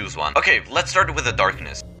need to choose one. Okay, let's start with the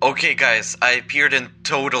darkness. Okay guys, I appeared in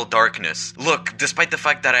total darkness. Look, despite the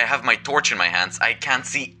fact that I have my torch in my hands, I can't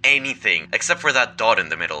see anything except for that dot in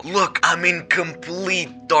the middle. Look, I'm in complete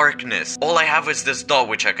darkness. All I have is this dot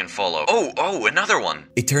which I can follow. Oh, another one.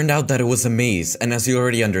 It turned out that it was a maze, and as you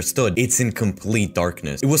already understood, it's in complete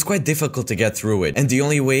darkness. It was quite difficult to get through it, and the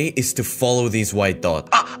only way is to follow these white dots.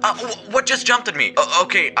 What just jumped at me?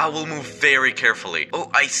 Okay, I will move very carefully. Oh,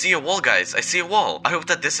 I see a wall, guys. I see a wall. I hope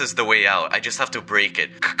that this is the way out. I just have to break it.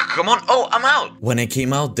 Come on. Oh, I'm out. When I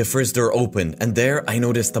came out, the first door opened, and there I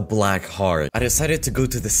noticed a black heart. I decided to go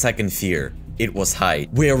to the second fear. It was height.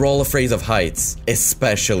 We are all afraid of heights,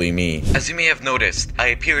 especially me. As you may have noticed, I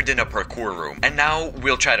appeared in a parkour room, and now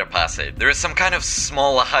we'll try to pass it. There is some kind of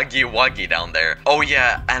small huggy wuggy down there. Oh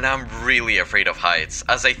yeah, and I'm really afraid of heights,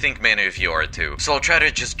 as I think many of you are too. So I'll try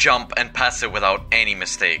to just jump and pass it without any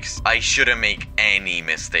mistakes. I shouldn't make any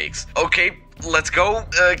mistakes. Okay. Let's go,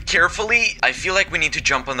 carefully. I feel like we need to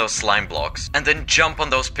jump on those slime blocks and then jump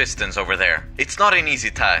on those pistons over there. It's not an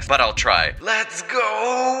easy task, but I'll try. Let's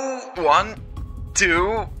go. 1,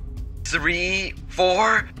 2, 3,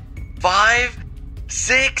 4, 5,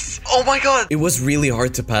 6. Oh my god. It was really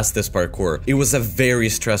hard to pass this parkour. It was a very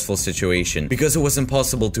stressful situation because it was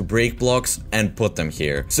impossible to break blocks and put them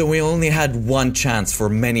here. So we only had one chance for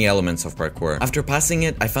many elements of parkour. After passing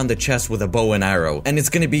it, I found a chest with a bow and arrow, and it's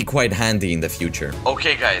gonna be quite handy in the future.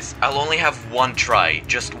 Okay guys, I'll only have one try,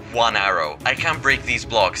 just one arrow. I can't break these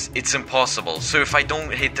blocks, it's impossible. So if I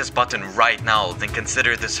don't hit this button right now, then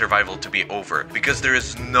consider the survival to be over, because there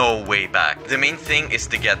is no way back. The main thing is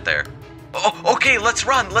to get there. Oh, okay, let's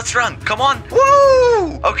run, come on.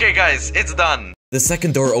 Woo! Okay guys, it's done. The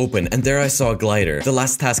second door opened, and there I saw a glider. The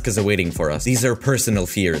last task is awaiting for us. These are personal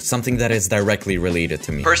fears, something that is directly related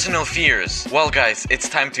to me. Personal fears. Well guys, it's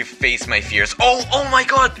time to face my fears. Oh my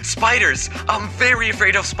god, spiders. I'm very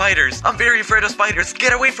afraid of spiders.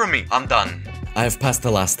 Get away from me. I'm done. I have passed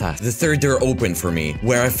the last task. The third door opened for me,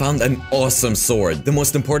 where I found an awesome sword. The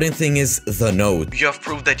most important thing is the note. You have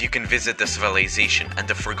proved that you can visit the civilization and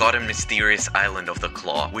the forgotten mysterious island of the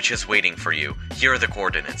Claw, which is waiting for you. Here are the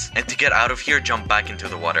coordinates. And to get out of here, jump back into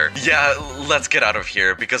the water. Yeah, let's get out of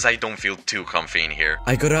here, because I don't feel too comfy in here.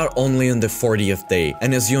 I got out only on the 40th day,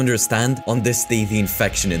 and as you understand, on this day the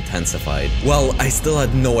infection intensified. Well, I still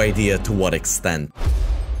had no idea to what extent.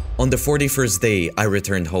 On the 41st day, I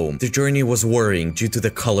returned home. The journey was worrying due to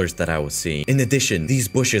the colors that I was seeing. In addition, these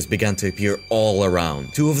bushes began to appear all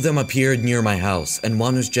around. 2 of them appeared near my house, and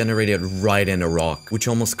one was generated right in a rock, which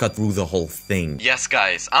almost cut through the whole thing. Yes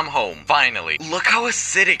guys, I'm home, finally. Look how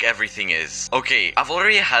acidic everything is. Okay, I've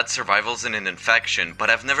already had survivals in an infection,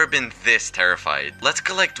 but I've never been this terrified. Let's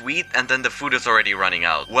collect wheat and then the food is already running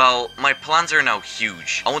out. Well, my plans are now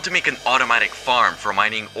huge. I want to make an automatic farm for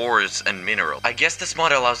mining ores and mineral. I guess this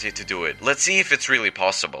mod allows allows you to do it. Let's see if it's really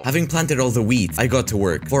possible. Having planted all the wheat, I got to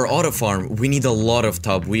work. For auto farm, we need a lot of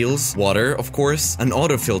top wheels, water, of course, an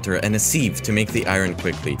auto filter, and a sieve to make the iron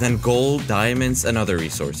quickly. Then gold, diamonds, and other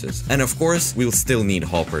resources. And of course, we'll still need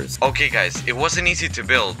hoppers. Okay guys, it wasn't easy to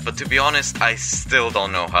build, but to be honest, I still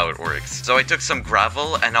don't know how it works. So I took some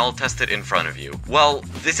gravel and I'll test it in front of you. Well,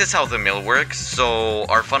 this is how the mill works. So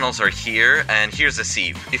our funnels are here and here's a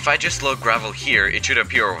sieve. If I just load gravel here, it should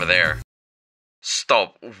appear over there.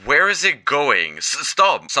 Stop. Where is it going?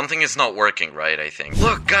 Stop. Something is not working right, I think.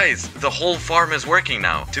 Look, guys, the whole farm is working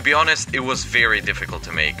now. To be honest, it was very difficult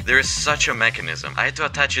to make. There is such a mechanism. I had to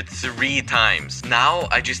attach it 3 times. Now,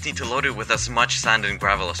 I just need to load it with as much sand and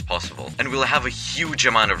gravel as possible. And we'll have a huge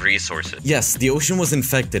amount of resources. Yes, the ocean was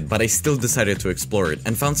infected, but I still decided to explore it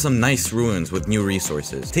and found some nice ruins with new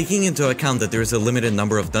resources. Taking into account that there is a limited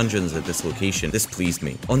number of dungeons at this location, this pleased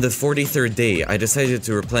me. On the 43rd day, I decided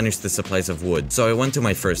to replenish the supplies of wood. So I went to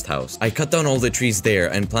my first house. I cut down all the trees there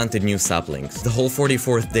and planted new saplings. The whole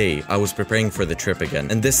 44th day, I was preparing for the trip again.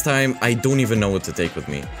 And this time, I don't even know what to take with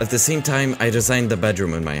me. At the same time, I designed the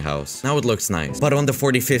bedroom in my house. Now it looks nice. But on the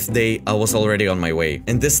 45th day, I was already on my way.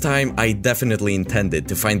 And this time, I definitely intended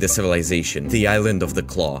to find the civilization, the island of the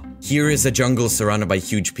Claw. Here is a jungle surrounded by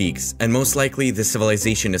huge peaks, and most likely the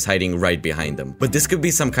civilization is hiding right behind them. But this could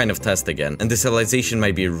be some kind of test again, and the civilization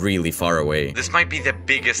might be really far away. This might be the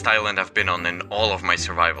biggest island I've been on in all of my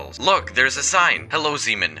survivals. Look, there's a sign. Hello,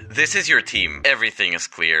 Zeman. This is your team. Everything is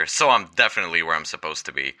clear, so I'm definitely where I'm supposed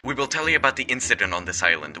to be. We will tell you about the incident on this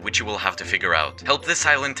island, which you will have to figure out. Help this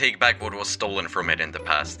island take back what was stolen from it in the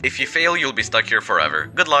past. If you fail, you'll be stuck here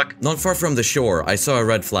forever. Good luck. Not far from the shore, I saw a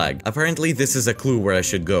red flag. Apparently, this is a clue where I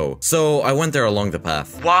should go. So I went there along the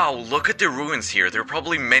path. Wow, look at the ruins here. They're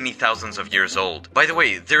probably many thousands of years old. By the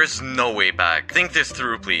way, there is no way back. Think this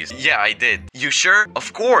through, please. Yeah, I did. You sure?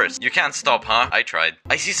 Of course. You can't stop, huh? I tried.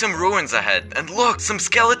 I see some ruins ahead. And look, some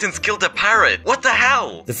skeletons killed a parrot. What the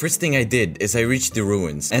hell? The first thing I did is I reached the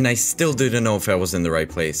ruins, and I still didn't know if I was in the right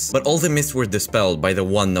place. But all the myths were dispelled by the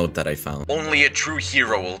one note that I found. Only a true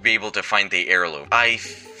hero will be able to find the heirloom. I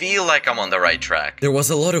feel like I'm on the right track. There was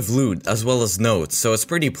a lot of loot as well as notes, so I was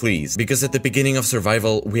pretty pleased, because at the beginning of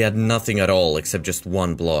survival, we had nothing at all except just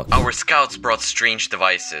one block. Our scouts brought strange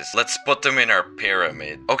devices. Let's put them in our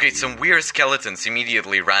pyramid. Okay, some weird skeletons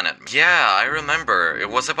immediately ran at me. Yeah, I remember. It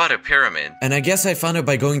was about a pyramid. And I guess I found it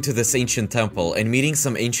by going to this ancient temple and meeting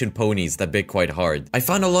some ancient ponies that bit quite hard. I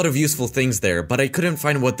found a lot of useful things there, but I couldn't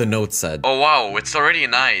find what the note said. Oh wow, it's already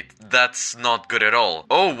night. That's not good at all.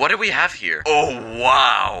 Oh, what do we have here? Oh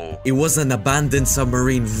wow! It was an abandoned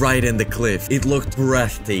submarine right in the cliff. It looked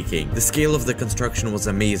breathtaking. The scale of the construction was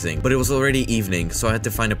amazing, but it was already evening, so I had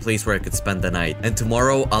to find a place where I could spend the night. And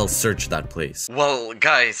tomorrow, I'll search that place. Well,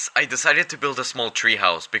 guys, I decided to build a small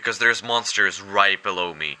treehouse because there's monsters right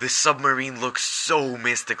below me. This submarine looks so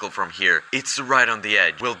mystical from here. It's right on the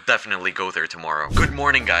edge. We'll definitely go there tomorrow. Good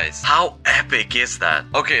morning, guys. How epic is that?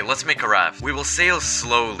 Okay, let's make a raft. We will sail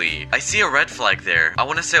slowly. I see a red flag there. I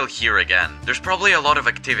want to sail here again. There's probably a lot of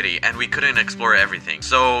activity and we couldn't explore everything,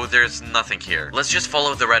 so there's nothing here. Let's just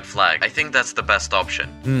follow the red flag. I think that's the best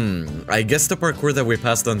option. I guess the parkour that we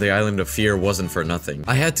passed on the Island of Fear wasn't for nothing.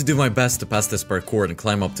 I had to do my best to pass this parkour and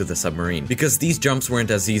climb up to the submarine, because these jumps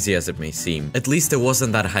weren't as easy as it may seem. At least it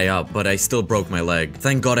wasn't that high up, but I still broke my leg.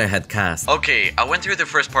 Thank God I had cast. Okay, I went through the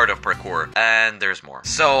first part of parkour, and there's more.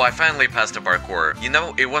 So I finally passed the parkour. You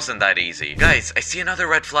know, it wasn't that easy. Guys, I see another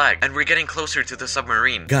red flag, and we're getting closer to the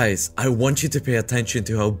submarine. Guys, I want you to pay attention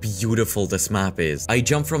to how beautiful this map is. I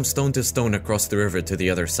jumped from stone to stone across the river to the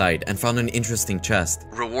other side and found an interesting chest.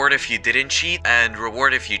 Reward if you didn't cheat, and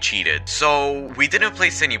reward if you cheated. So we didn't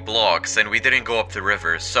place any blocks and we didn't go up the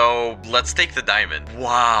river, so let's take the diamond.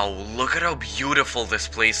 Wow, look at how beautiful this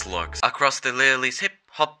place looks. Across the lilies, hip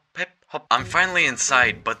hop. I'm finally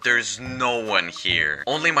inside, but there's no one here.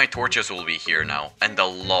 Only my torches will be here now, and a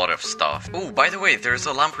lot of stuff. Oh, by the way, there's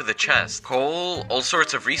a lamp with a chest, coal, all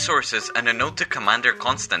sorts of resources, and a note to Commander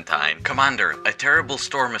Constantine. Commander, a terrible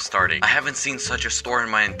storm is starting. I haven't seen such a storm in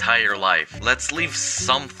my entire life. Let's leave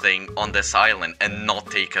something on this island and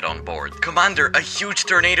not take it on board. Commander, a huge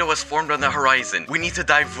tornado has formed on the horizon. We need to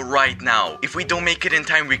dive right now. If we don't make it in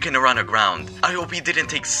time, we can run aground. I hope he didn't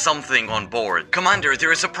take something on board. Commander,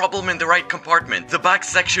 there is a problem in the right compartment. The back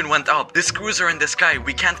section went up. The screws are in the sky.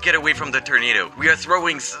 We can't get away from the tornado. We are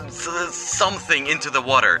throwing something into the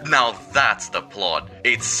water. Now that's the plot.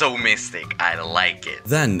 It's so mystic. I like it.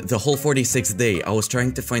 Then, the whole 46th day, I was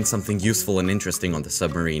trying to find something useful and interesting on the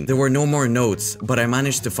submarine. There were no more notes, but I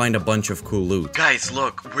managed to find a bunch of cool loot. Guys,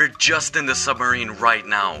 look, we're just in the submarine right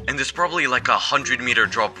now, and there's probably like a 100-meter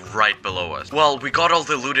drop right below us. Well, we got all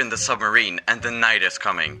the loot in the submarine, and the night is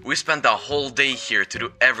coming. We spent the whole day here to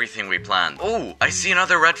do everything we planned. Oh, I see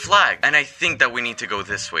another red flag, and I think that we need to go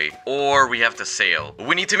this way, or we have to sail.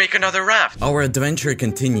 We need to make another raft. Our adventure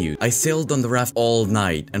continued. I sailed on the raft all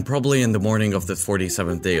night, and probably in the morning of the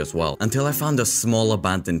 47th day as well, until I found a small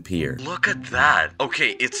abandoned pier. Look at that.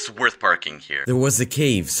 Okay, it's worth parking here. There was a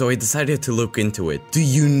cave, so I decided to look into it. Do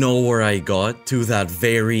you know where I got? To that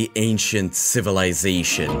very ancient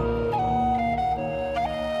civilization.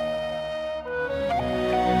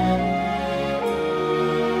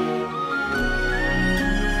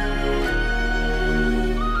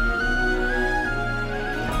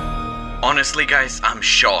 Honestly, guys, I'm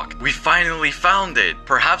shocked. We finally found it.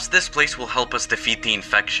 Perhaps this place will help us defeat the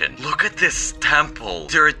infection. Look at this temple.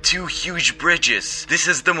 There are 2 huge bridges. This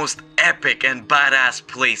is the most epic and badass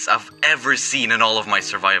place I've ever seen in all of my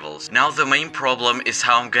survivals. Now the main problem is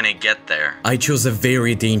how I'm gonna get there. I chose a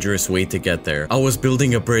very dangerous way to get there. I was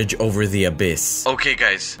building a bridge over the abyss. Okay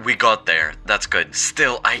guys, we got there. That's good.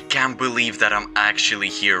 Still, I can't believe that I'm actually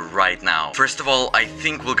here right now. First of all, I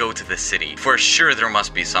think we'll go to the city. For sure there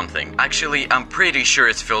must be something. Actually, I'm pretty sure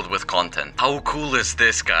it's filled with content. How cool is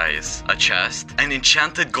this, guys? A chest? An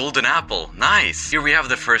enchanted golden apple. Nice. Here we have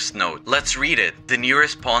the first note. Let's read it. The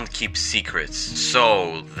nearest pond keeps secrets.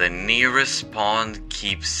 So, the nearest pond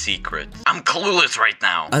keeps secrets. I'm clueless right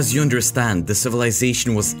now. As you understand, the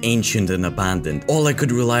civilization was ancient and abandoned. All I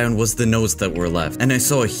could rely on was the notes that were left, and I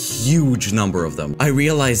saw a huge number of them. I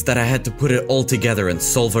realized that I had to put it all together and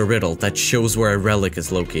solve a riddle that shows where a relic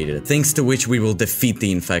is located, thanks to which we will defeat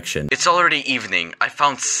the infection. It's already evening. I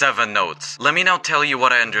found 7 notes. Let me now tell you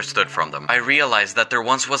what I understood from them. I realized that there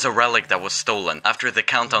once was a relic that was stolen after the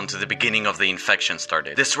countdown to the beginning of the infection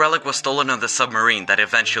started. This relic was stolen on the submarine that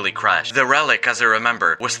eventually crashed. The relic, as I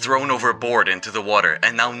remember, was thrown overboard into the water,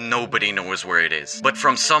 and now nobody knows where it is. But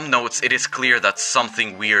from some notes, it is clear that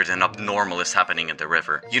something weird and abnormal is happening in the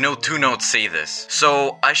river. You know, 2 notes say this.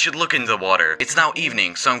 So, I should look in the water. It's now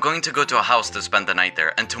evening, so I'm going to go to a house to spend the night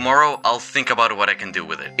there, and tomorrow, I'll think about what I can do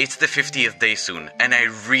with it. It's the 50th day soon, and I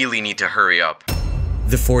really need to hurry up.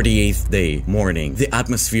 The 48th day, morning. The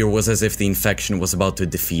atmosphere was as if the infection was about to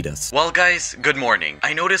defeat us. Well guys, good morning.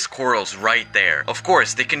 I noticed corals right there. Of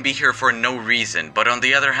course, they can be here for no reason, but on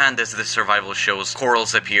the other hand, as the survival shows,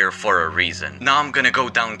 corals appear for a reason. Now I'm gonna go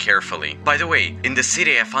down carefully. By the way, in the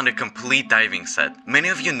city I found a complete diving set. Many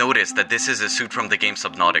of you noticed that this is a suit from the game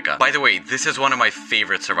Subnautica. By the way, this is one of my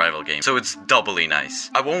favorite survival games, so it's doubly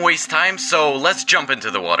nice. I won't waste time, so let's jump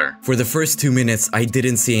into the water. For the first 2 minutes, I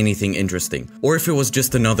didn't see anything interesting, or if it was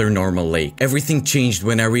just another normal lake. Everything changed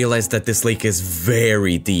when I realized that this lake is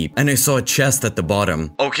very deep, and I saw a chest at the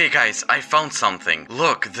bottom. Okay guys, I found something.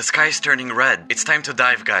 Look, the sky is turning red. It's time to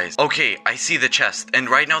dive, guys. Okay, I see the chest, and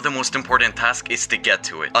right now the most important task is to get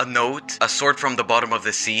to it. A note, a sword from the bottom of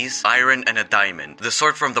the seas, iron, and a diamond. The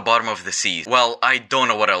sword from the bottom of the seas. Well, I don't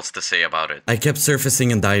know what else to say about it. I kept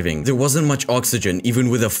surfacing and diving. There wasn't much oxygen, even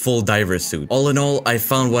with a full diver suit. All in all, I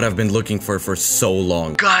found what I've been looking for so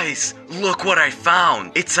long. Guys, look what I found.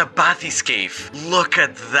 It's a bathyscaphe. Look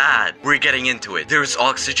at that. We're getting into it. There's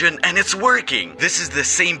oxygen and it's working. This is the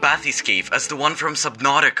same bathyscaphe as the one from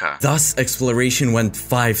Subnautica. Thus, exploration went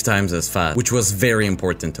 5 times as fast, which was very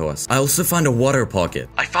important to us. I also found a water pocket.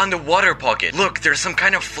 I found a water pocket. Look, there's some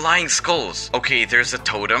kind of flying skulls. Okay, there's a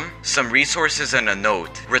totem, some resources, and a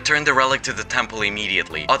note. Return the relic to the temple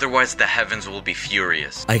immediately. Otherwise, the heavens will be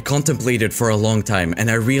furious. I contemplated for a long time, and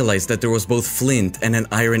I realized that there was both flint and an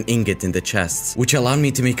iron ingot in the chests, which allowed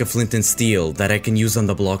me to make a flint and steel that I can use on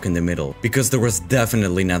the block in the middle, because there was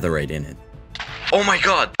definitely netherite in it. Oh my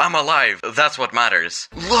god, I'm alive. That's what matters.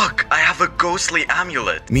 Look, I have a ghostly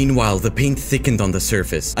amulet. Meanwhile, the paint thickened on the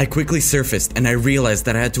surface. I quickly surfaced and I realized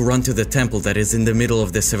that I had to run to the temple that is in the middle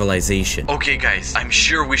of the civilization. Okay guys, I'm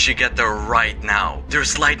sure we should get there right now.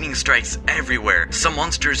 There's lightning strikes everywhere. Some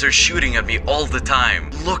monsters are shooting at me all the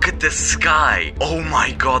time. Look at this sky. Oh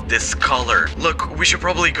my god, this color. Look, we should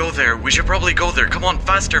probably go there. We should probably go there. Come on,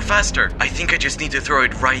 faster, faster. I think I just need to throw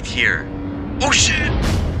it right here. Oh shit!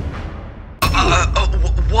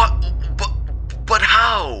 What? But how?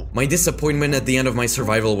 How? My disappointment at the end of my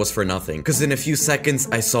survival was for nothing, because in a few seconds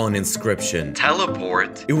I saw an inscription.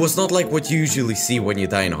 Teleport? It was not like what you usually see when you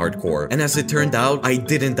die in hardcore, and as it turned out, I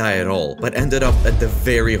didn't die at all, but ended up at the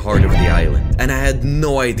very heart of the island, and I had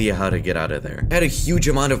no idea how to get out of there. I had a huge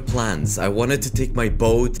amount of plans. I wanted to take my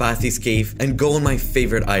boat, Bathy's Cave, and go on my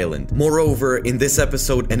favorite island. Moreover, in this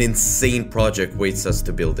episode, an insane project waits us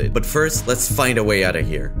to build it. But first, let's find a way out of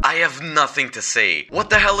here. I have nothing to say. What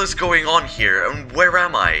the hell is going on here, and where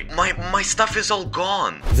am I? My stuff is all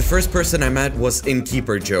gone. The first person I met was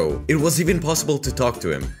Innkeeper Joe. It was even possible to talk to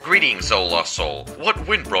him. Greetings, O lost soul. What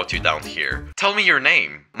wind brought you down here? Tell me your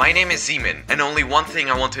name. My name is Zeman, and only one thing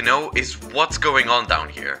I want to know is what's going on down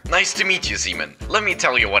here. Nice to meet you, Zeman. Let me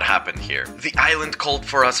tell you what happened here. The island called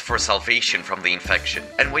for us for salvation from the infection,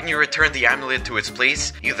 and when you returned the amulet to its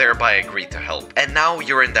place, you thereby agreed to help. And now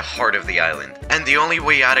you're in the heart of the island, and the only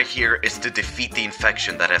way out of here is to defeat the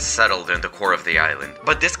infection that has settled in the core of the island.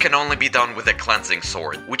 But this can only be done with a cleansing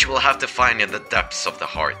sword, which we'll have to find in the depths of the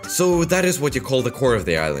heart. So that is what you call the core of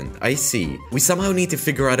the island. I see. We somehow need to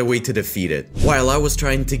figure out a way to defeat it. While I was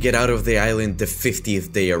trying to get out of the island, the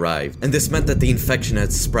 50th day arrived, and this meant that the infection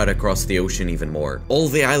had spread across the ocean even more. All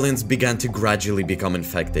the islands began to gradually become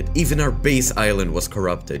infected. Even our base island was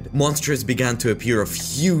corrupted. Monsters began to appear of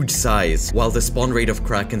huge size, while the spawn rate of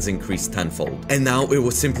krakens increased tenfold. And now it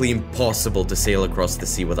was simply impossible to sail across the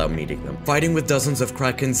sea without meeting them. Fighting with dozens of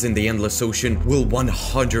krakens in the endless ocean will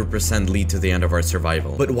 100% lead to the end of our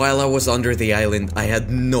survival. But while I was under the island, I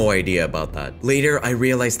had no idea about that. Later, I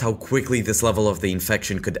realized how quickly this level of the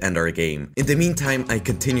infection could end our game. In the meantime, I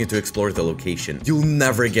continued to explore the location. You'll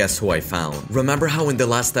never guess who I found. Remember how in the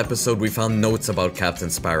last episode we found notes about Captain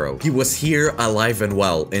Sparrow? He was here, alive and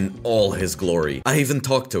well, in all his glory. I even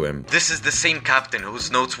talked to him. This is the same captain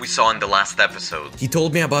whose notes we saw in the last episode. He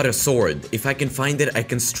told me about a sword. If I can find it, I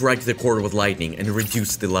can strike the core with lightning and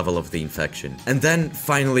reduce the level of the infection. And then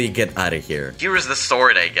finally get out of here. Here is the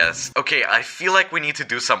sword, I guess. Okay, I feel like we need to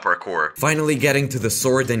do some parkour. Finally getting to the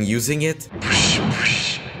sword and using it. Push,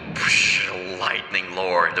 push, push, lightning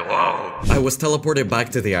lord, whoa. I was teleported back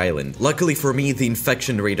to the island. Luckily for me, the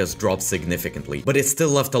infection rate has dropped significantly, but it still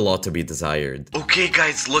left a lot to be desired. Okay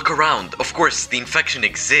guys, look around. Of course, the infection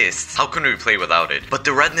exists. How can we play without it? But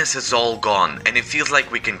the redness is all gone, and it feels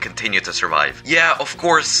like we can continue to survive. Yeah, of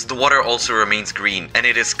course, the water also remains green, and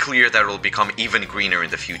it is clear that it will become even greener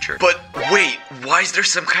in the future. But wait, why is there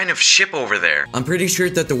some kind of ship over there? I'm pretty sure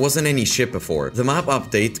that there wasn't any ship before. The map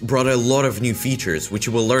update brought a lot of new features, which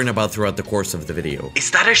you will learn about throughout the course of the video.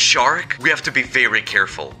 Is that a shark? We have to be very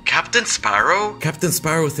careful. Captain Sparrow? Captain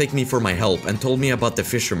Sparrow thanked me for my help and told me about the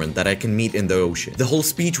fishermen that I can meet in the ocean. The whole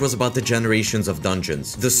speech was about the generations of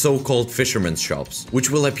dungeons, the so-called fishermen's shops, which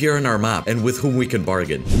will appear on our map and with whom we can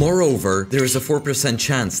bargain. Moreover, there is a 4%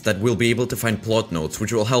 chance that we'll be able to find plot notes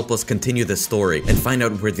which will help us continue the story and find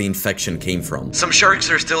out where the infection came from. Some sharks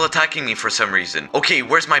are still attacking me for some reason. Okay,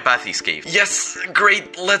 where's my Bathy's Cave? Yes,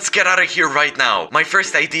 great, let's get out of here right now. My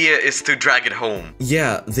first idea is to drag it home.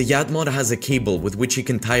 Yeah, the Yacht mod has a cable with which you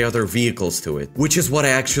can tie other vehicles to it, which is what I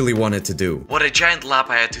actually wanted to do. What a giant lap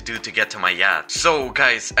I had to do to get to my yacht. So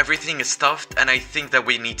guys, everything is stuffed and I think that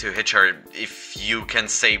we need to hitch our, if you can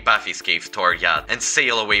say, Bathy's Cave to our yacht and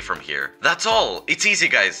sail away from here. That's all. It's easy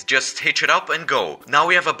guys, just hitch it up and go. Now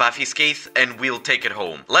we have a Bathy's Cave and we'll take it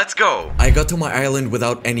home. Let's go! I got to my island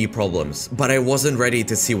without any problems, but I wasn't ready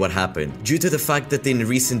to see what happened. Due to the fact that in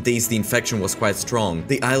recent days the infection was quite strong,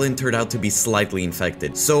 the island turned out to be slightly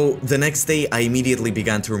infected. So the next day I immediately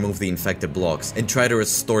began to remove the infected blocks and try to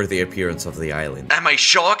restore the appearance of the island. Am I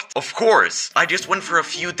shocked? Of course! I just went for a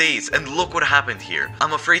few days and look what happened here.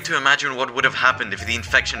 I'm afraid to imagine what would have happened if the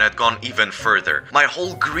infection had gone even further. My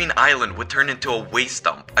whole green island would turn into a waste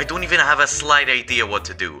dump. I don't even have a slight idea what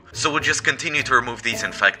to do, so we'll just continue to remove these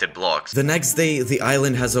infected blocks. The next day, the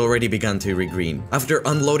island has already begun to regreen. After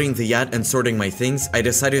unloading the yacht and sorting my things, I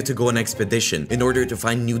decided to go on expedition in order to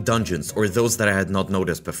find new dungeons or those that I had not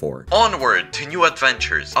noticed before. Onward to new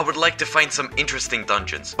adventures. I would like to find some interesting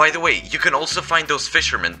dungeons. By the way, you can also find those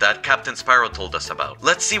fishermen that Captain Sparrow told us about.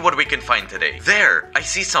 Let's see what we can find today. There! I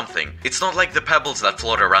see something. It's not like the pebbles that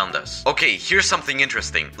float around us. Okay, here's something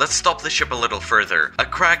interesting. Let's stop the ship a little further. A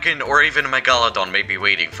kraken or even a megalodon may be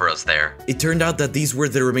waiting for us there. It turned out that these were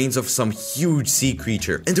the remains of some huge sea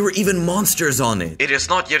creature, and there were even monsters on it. It is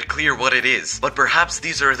not yet clear what it is, but perhaps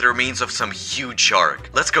these are the remains of some huge shark.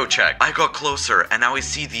 Let's go check. I got closer and now I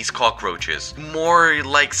see these cockroaches. More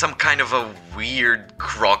like some kind of a weird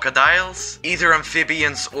crocodiles? Either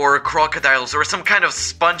amphibians or crocodiles or some kind of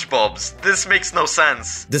SpongeBobs. This makes no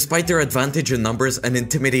sense. Despite their advantage in numbers and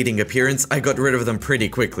intimidating appearance, I got rid of them pretty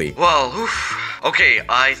quickly. Well, oof. Okay,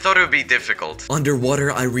 I thought it would be difficult.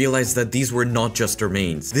 Underwater, I realized that these were not just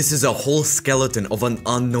remains. This is a whole skeleton of an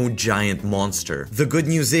unknown giant monster. The good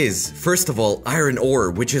news is, first of all, iron ore,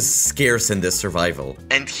 which is scarce in this survival.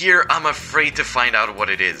 And here, I'm afraid to find out what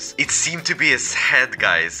it is. It seemed to be his head,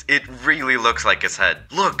 guys. It really looks like his head.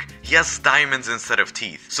 Look, he has diamonds instead of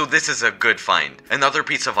teeth. So this is a good find. Another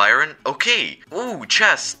piece of iron? Okay. Ooh,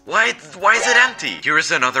 chest. Why is it empty? Here's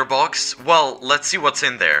another box. Well, let's see what's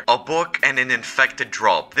in there. A book and an infected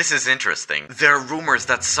drop. This is interesting. There are rumors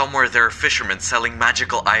that somewhere there are fishermen selling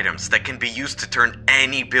magical items that can be used to turn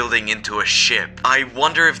any building into a ship. I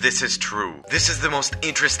wonder if this is true. This is the most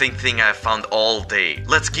interesting thing I've found all day.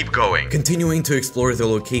 Let's keep going. Continuing to explore the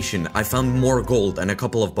location, I found more gold and a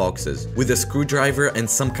couple of boxes, with a screwdriver and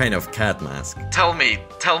some kind of cat mask. Tell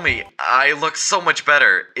me, I look so much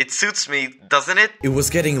better. It suits me, doesn't it? It was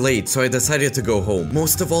getting late, so I decided to go home.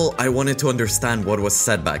 Most of all, I wanted to understand what was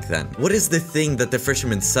said back then. What is the thing that the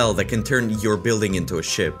fishermen sell that can turn your building into a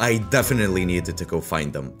ship? I definitely needed to go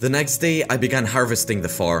find them. The next day, I began harvesting the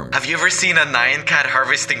farm. Have you ever seen a Nyan cat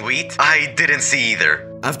harvesting wheat? I didn't see either.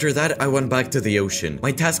 After that, I went back to the ocean.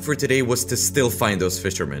 My task for today was to still find those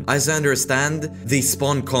fishermen. As I understand, they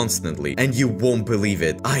spawn constantly, and you won't believe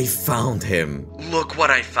it. I found him. Look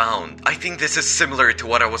what I found. I think this is similar to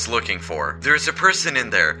what I was looking for. There's a person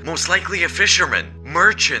in there, most likely a fisherman.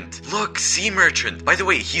 Merchant. Look, sea merchant. By the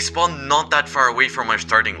way, he spawned not that far away from our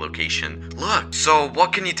starting location. Look. So,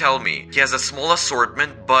 what can you tell me? He has a small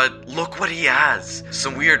assortment, but look what he has.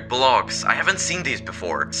 Some weird blocks. I haven't seen these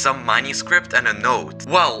before. Some manuscript and a note.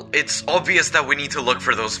 Well, it's obvious that we need to look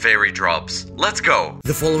for those fairy drops. Let's go.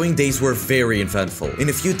 The following days were very eventful. In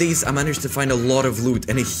a few days, I managed to find a lot of loot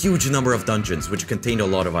and a huge number of dungeons which contained a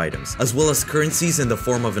lot of items, as well as currencies in the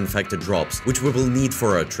form of infected drops, which we will need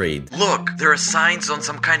for our trade. Look, there are signs on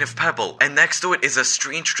some kind of pebble, and next to it is a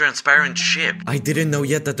strange transparent ship. I didn't know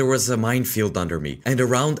yet that there was a minefield under me, and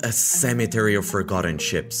around a cemetery of forgotten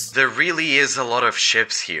ships. There really is a lot of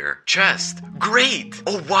ships here. Chest. Great!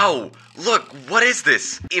 Oh wow! Look, what is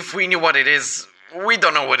this? If we knew what it is, we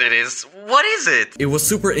don't know what it is. What is it? It was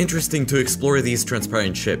super interesting to explore these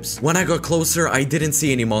transparent ships. When I got closer, I didn't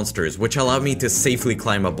see any monsters, which allowed me to safely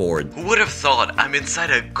climb aboard. Who would have thought I'm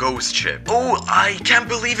inside a ghost ship? Oh, I can't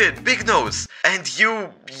believe it, Big Nose. And you,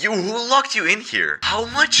 who locked you in here? How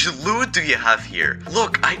much loot do you have here?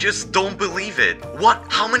 Look, I just don't believe it. What?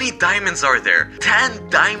 How many diamonds are there? 10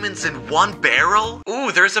 diamonds in one barrel?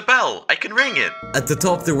 Ooh, there's a bell. I can ring it. At the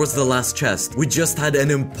top, there was the last chest. We just had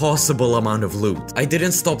an impossible amount of loot. I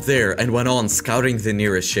didn't stop there and went on scouting the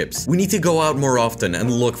nearest ships. We need to go out more often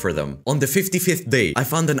and look for them. On the 55th day, I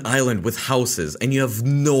found an island with houses, and you have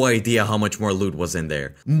no idea how much more loot was in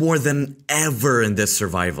there. More than ever in this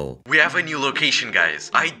survival. We have a new location, guys.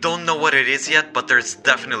 I don't know what it is yet, but there's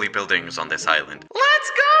definitely buildings on this island.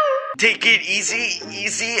 Let's go! Take it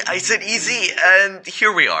easy, I said easy, and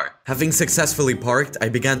here we are. Having successfully parked, I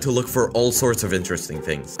began to look for all sorts of interesting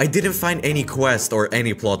things. I didn't find any quest or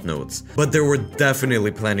any plot notes, but there were definitely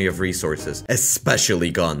plenty of resources, especially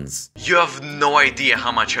guns. You have no idea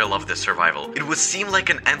how much I love this survival. It would seem like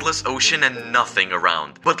an endless ocean and nothing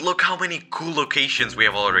around. But look how many cool locations we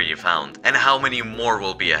have already found, and how many more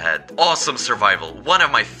will be ahead. Awesome survival, one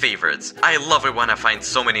of my favorites. I love it when I find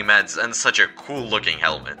so many meds and such a cool looking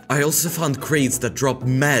helmet. I also found crates that drop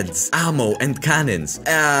meds, ammo, and cannons.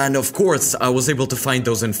 And of course, I was able to find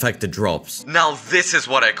those infected drops. Now this is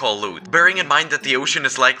what I call loot. Bearing in mind that the ocean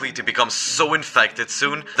is likely to become so infected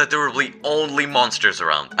soon that there will be only monsters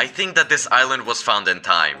around. I think that this island was found in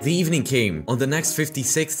time. The evening came. On the next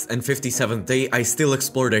 56th and 57th day, I still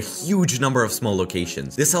explored a huge number of small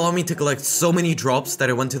locations. This allowed me to collect so many drops that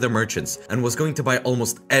I went to the merchants and was going to buy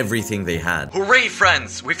almost everything they had. Hooray,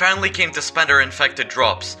 friends! We finally came to spend our infected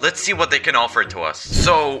drops. Let's see what they can offer to us.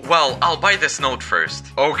 So, well, I'll buy this note first.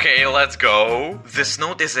 Okay, let's go. This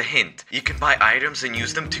note is a hint. You can buy items and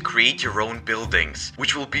use them to create your own buildings,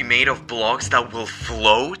 which will be made of blocks that will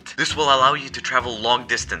float. This will allow you to travel long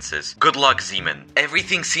distances. Good luck, Zeman.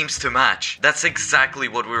 Everything seems to match. That's exactly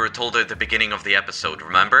what we were told at the beginning of the episode,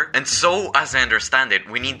 remember? And so, as I understand it,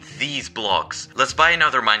 we need these blocks. Let's buy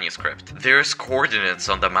another manuscript. There's coordinates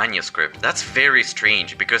on the manuscript. That's very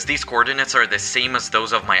strange, because these coordinates are the same as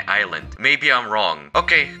those of my island. Maybe I'm wrong.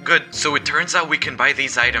 Okay, good. So it turns out we can buy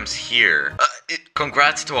these items here.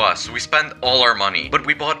 Congrats to us. We spent all our money, but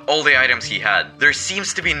we bought all the items he had. There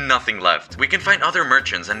seems to be nothing left. We can find other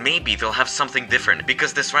merchants and maybe they'll have something different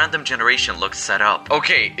because this random generation looks set up.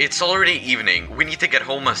 Okay, it's already evening. We need to get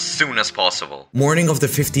home as soon as possible. Morning of the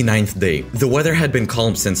 59th day. The weather had been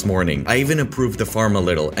calm since morning. I even improved the farm a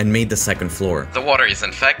little and made the second floor. The water is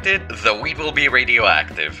infected, the wheat will be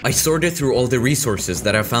radioactive. I sorted through all the resources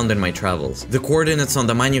that I found in my travels. The coordinates on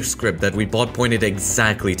the manuscript that we bought pointed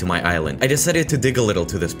exactly to my island. I decided to dig a little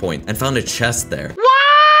to this point and found a chest there. What?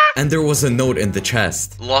 And there was a note in the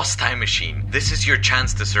chest. Lost time machine. This is your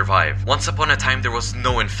chance to survive. Once upon a time there was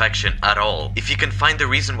no infection at all. If you can find the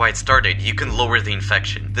reason why it started, you can lower the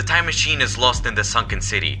infection. The time machine is lost in the sunken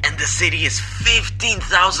city. And the city is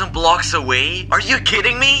 15,000 blocks away? Are you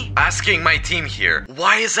kidding me? Asking my team here,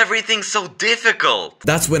 why is everything so difficult?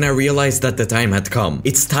 That's when I realized that the time had come.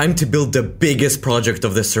 It's time to build the biggest project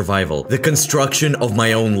of the survival. The construction of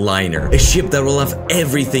my own liner. A ship that will have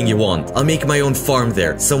everything you want. I'll make my own farm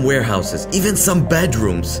there, some warehouses, even some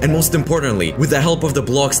bedrooms. And most importantly, with the help of the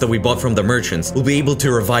blocks that we bought from the merchants, we'll be able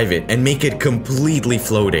to revive it and make it completely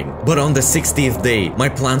floating. But on the 60th day, my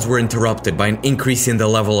plans were interrupted by an increase in the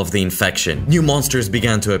level of the infection. New monsters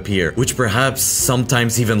began to appear, which perhaps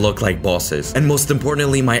sometimes even look like bosses. And most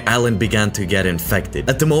importantly, my island began to get infected.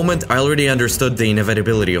 At the moment, I already understood the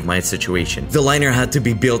inevitability of my situation. The liner had to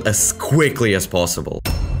be built as quickly as possible.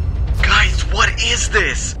 Guys, what is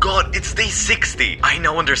this? God, it's day 60. I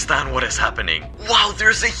now understand what is happening. Wow,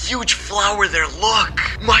 there's a huge flower there, look.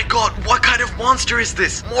 My God, what kind of monster is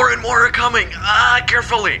this? More and more are coming.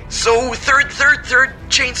 Carefully. So, third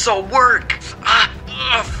chainsaw work.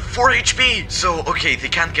 4 HP. So, okay, they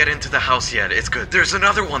can't get into the house yet. It's good. There's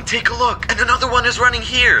another one. Take a look. And another one is running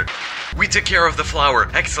here. We took care of the flower.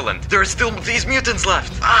 Excellent. There are still these mutants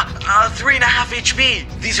left. 3.5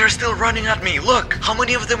 HP. These are still running at me. Look, how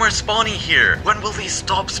many of them are spawning here? When will these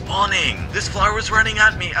stop spawning? This flower is running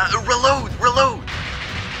at me. Reload.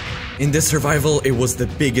 In this survival, it was the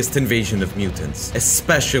biggest invasion of mutants,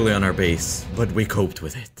 especially on our base, but we coped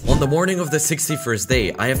with it. On the morning of the 61st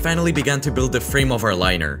day, I finally began to build the frame of our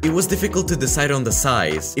liner. It was difficult to decide on the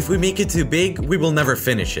size. If we make it too big, we will never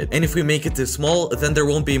finish it, and if we make it too small, then there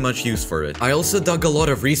won't be much use for it. I also dug a lot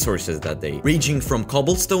of resources that day, ranging from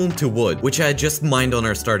cobblestone to wood, which I had just mined on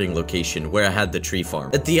our starting location, where I had the tree farm.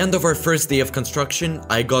 At the end of our first day of construction,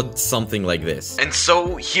 I got something like this. And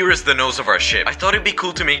so, here is the nose of our ship. I thought it'd be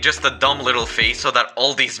cool to make just a dumb little face so that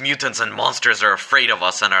all these mutants and monsters are afraid of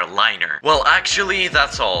us and our liner. Well, actually,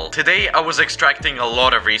 that's all. Today, I was extracting a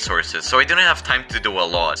lot of resources, so I didn't have time to do a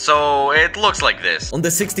lot. So, it looks like this. On the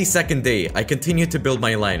 62nd day, I continued to build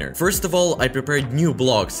my liner. First of all, I prepared new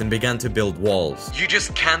blocks and began to build walls. You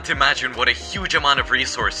just can't imagine what a huge amount of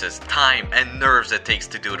resources, time, and nerves it takes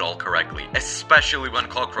to do it all correctly, especially when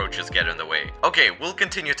cockroaches get in the way. Okay, we'll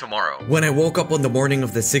continue tomorrow. When I woke up on the morning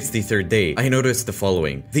of the 63rd day, I noticed the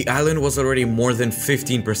following. The island was already more than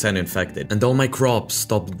 15% infected, and all my crops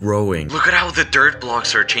stopped growing. Look at how the dirt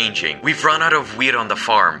blocks are changing. We've run out of wheat on the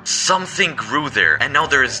farm. Something grew there, and now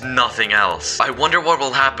there is nothing else. I wonder what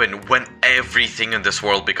will happen when everything in this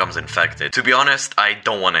world becomes infected. To be honest, I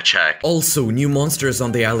don't want to check. Also, new monsters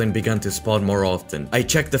on the island began to spawn more often. I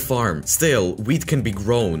checked the farm. Still, wheat can be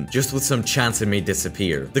grown. Just with some chance it may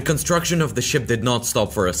disappear. The construction of the ship did not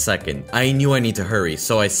stop for a second. I knew I need to hurry,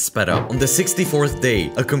 so I sped up. On the 64th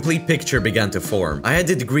day, a complete picture began to form. I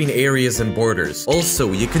added green areas and borders.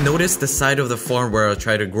 Also, you can notice the side of the farm where I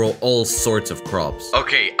try to grow all sorts of crops.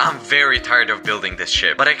 Okay, I'm very tired of building this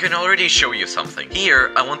ship, but I can already show you something.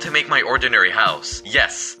 Here, I want to make my ordinary house.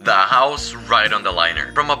 Yes, the house right on the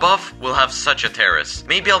liner. From above, we'll have such a terrace.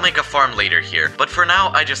 Maybe I'll make a farm later here, but for now,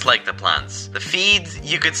 I just like the plants. The feed,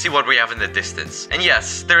 you can see what we have in the distance. And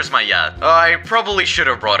yes, there's my yacht. I probably should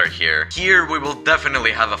have brought her here. Here, we will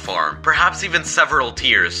definitely have a farm. Perhaps even several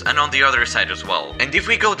tiers, and on the other side as well. And if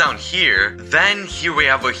we go down here, then here we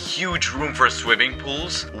have a huge room for swimming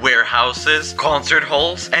pools, warehouses, concert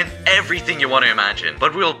halls, and everything you want to imagine.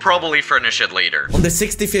 But we'll probably furnish it later. On the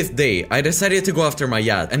 65th day, I decided to go after my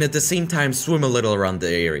yacht and at the same time swim a little around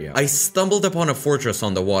the area. I stumbled upon a fortress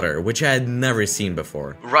on the water, which I had never seen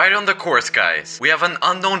before. Right on the course, guys. We have an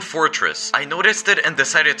unknown fortress. I noticed it and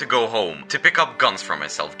decided to go home to pick up guns for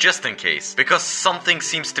myself, just in case. Because something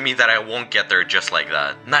seems to me that I won't get there just like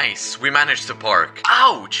that. Nice, we managed to park.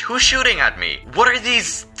 Ouch, who's shooting at me? What are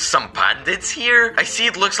these, some bandits here? I see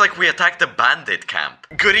it looks like we attacked a bandit camp.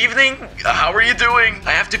 Good evening, how are you doing?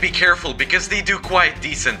 I have to be careful because they do quite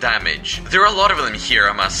decent damage. There are a lot of them here,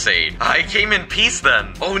 I must say. I came in peace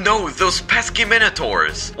then. Oh no, those pesky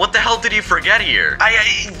minotaurs. What the hell did you forget here?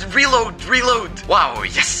 Reload. Wow,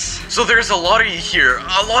 yes. So there's a lot of you here.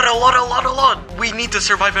 A lot. We need to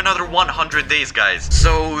survive another 100 days, guys.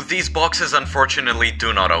 So these boxes unfortunately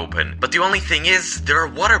do not open. But the only thing is, there are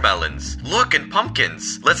watermelons. Look, and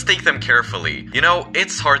pumpkins. Let's take them carefully. You know,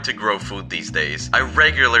 it's hard to grow food these days. I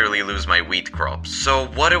regularly lose my wheat crops. So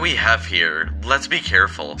what do we have here? Let's be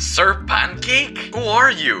careful. Sir Pancake? Who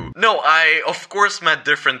are you? No, I of course meant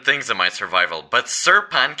different things in my survival, but Sir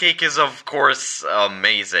Pancake is of course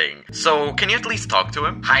amazing. So can you at least talk to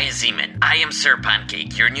him? Hi, Zeman. I am Sir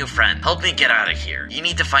Pancake, your new friend. Help me get out of here. You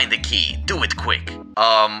need to find the key. Do it quick.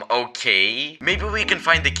 Okay. Maybe we can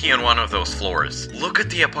find the key on one of those floors. Look at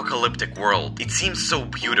the apocalyptic world. It seems so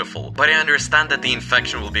beautiful, but I understand that the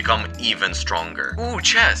infection will become even stronger. Ooh,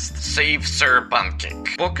 chest. Save Sir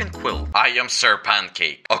Pancake. Book and quill. I am Sir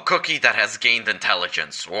Pancake, a cookie that has gained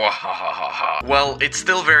intelligence. Wahahaha. Well, it's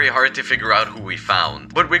still very hard to figure out who we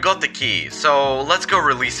found, but we got the key, so let's go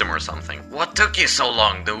release him or something. What took you so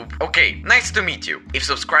long, dude? Okay, nice to meet you. If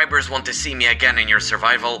subscribers want to see me again in your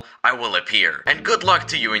survival, I will appear. And good luck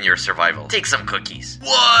to you in your survival. Take some cookies.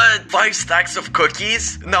 What? 5 stacks of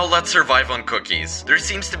cookies? Now let's survive on cookies. There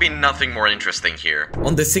seems to be nothing more interesting here.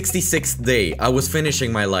 On the 66th day, I was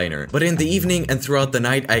finishing my liner, but in the evening and throughout the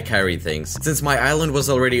night I carried things, since my island was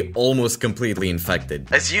already almost completely infected.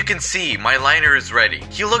 As you can see, my liner is ready.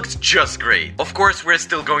 He looks just great. Of course, we're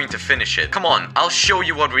still going to finish it. Come on, I'll show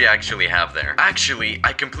you what we actually have there. Actually,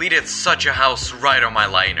 I completed such a house right on my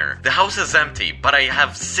liner. The house is empty, but I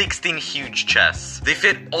have 16 huge chests. They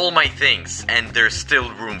fit all my things, and there's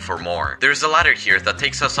still room for more. There's a ladder here that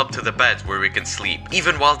takes us up to the beds where we can sleep,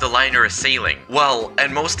 even while the liner is sailing. Well,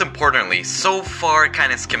 and most importantly, so far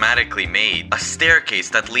kinda schematically made, a staircase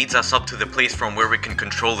that leads us up to the place from where we can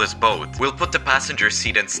control this boat. We'll put the passenger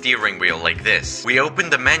seat and steering wheel like this. We open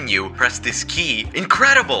the menu, press this key.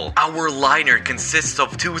 Incredible! Our liner consists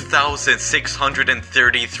of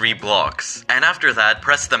 2,633 blocks. And after that,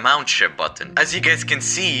 press the mount ship button. As you guys can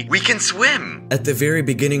see, we can swim! At the very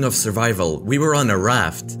beginning of survival, we were on a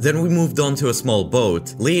raft, then we moved on to a small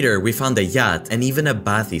boat, later we found a yacht and even a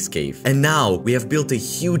Bathy's cave. And now, we have built a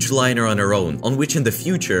huge liner on our own, on which in the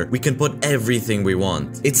future, we can put everything we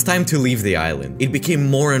want. It's time to leave the island. It became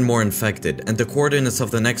more and more infected, and the coordinates of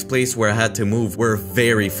the next place where I had to move were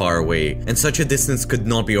very far away, and such a distance could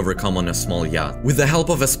not be overcome on a small yacht. With the help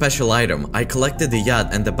of a special item, I collected the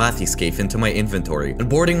yacht and the Bathy's cave into my inventory, and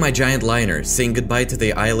boarding my giant liner, saying goodbye to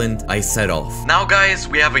the island, I set off. Now guys,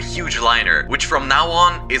 we have a huge liner, which from now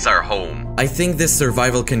on is our home. I think this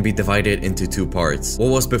survival can be divided into 2 parts.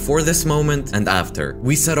 What was before this moment and after.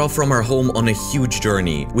 We set off from our home on a huge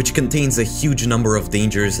journey, which contains a huge number of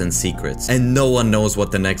dangers and secrets, and no one knows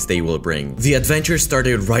what the next day will bring. The adventure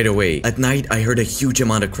started right away. At night, I heard a huge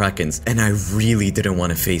amount of krakens, and I really didn't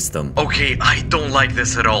want to face them. Okay, I don't like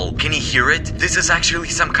this at all. Can you hear it? This is actually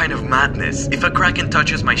some kind of madness. If a kraken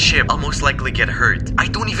touches my ship, I'll most likely get hurt. I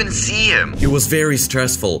don't even see him. It was very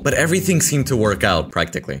stressful, but everything seemed to work out,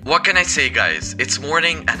 practically. What can I say, guys? It's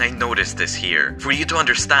morning and I noticed this here. For you to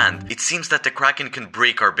understand, it seems that the kraken can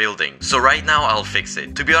break our building. So right now, I'll fix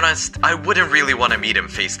it. To be honest, I wouldn't really want to meet him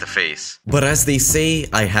face to face. But as they say,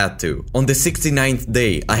 I had to. On the 69th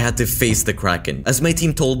day, I had to face the kraken. As my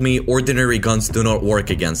team told me, ordinary guns do not work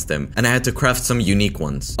against them, and I had to craft some unique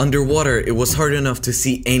ones. Underwater, it was hard enough to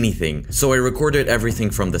see anything, so I recorded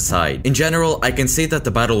everything from the side. In general, I can say that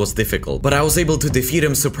the battle was difficult, but I was able to defeat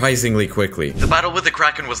him surprisingly quickly. The battle with the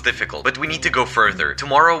kraken was difficult, but we need to go further.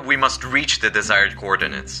 Tomorrow, we must reach the desired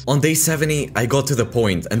coordinates. On day 70, I got to the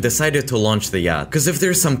point and decided to launch the yacht, because if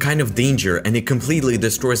there's some kind of danger and it completely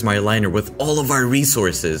destroys my liner with all of our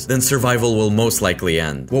resources, then survival will most likely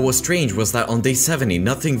end. What was strange was that on day 70,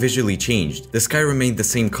 nothing visually changed. The sky remained the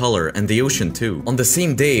same color and the ocean too. On the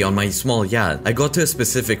same day on my small yacht, I got to a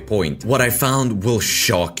specific point. What I found will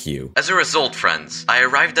shock you. As a result, friends, I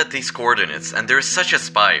arrived at these coordinates and there's such a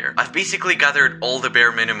spire. I've basically gathered all the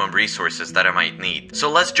bare minimum resources that I might need. So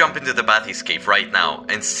let's jump into the Bathy's cave right now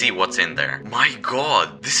and see what's in there. My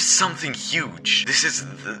god, this is something huge.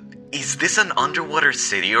 Is this an underwater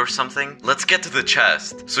city or something? Let's get to the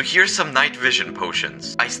chest. So here's some night vision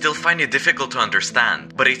potions. I still find it difficult to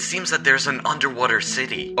understand, but it seems that there's an underwater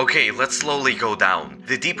city. Okay, let's slowly go down.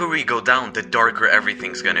 The deeper we go down, the darker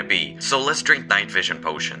everything's gonna be. So let's drink night vision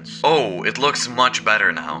potions. Oh, it looks much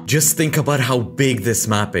better now. Just think about how big this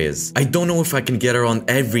map is. I don't know if I can get around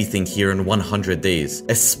everything here in 100 days,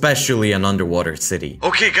 especially an underwater city.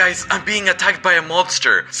 Okay guys, I'm being attacked by a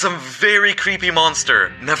monster. Some very creepy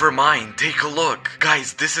monster. Never mind. mind, take a look.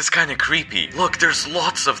 Guys, this is kinda creepy. Look, there's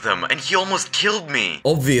lots of them, and he almost killed me.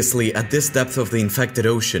 Obviously, at this depth of the infected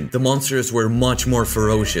ocean, the monsters were much more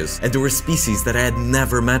ferocious, and there were species that I had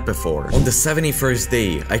never met before. On the 71st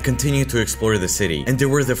day, I continued to explore the city, and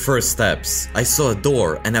there were the first steps. I saw a door,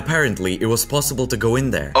 and apparently it was possible to go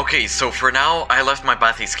in there. Okay, so for now, I left my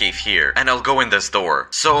Bathyscaphe here, and I'll go in this door.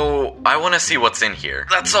 So, I wanna see what's in here.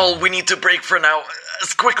 That's all we need to break for now,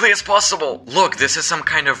 as quickly as possible. Look, this is some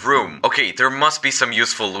kind of room. Okay, there must be some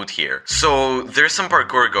useful loot here. So, there's some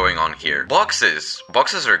parkour going on here. Boxes.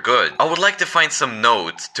 Boxes are good. I would like to find some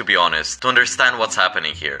notes, to be honest, to understand what's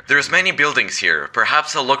happening here. There's many buildings here. Perhaps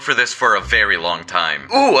I'll look for this for a very long time.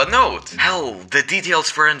 Ooh, a note! Hell, the details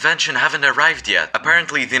for invention haven't arrived yet.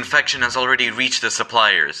 Apparently, the infection has already reached the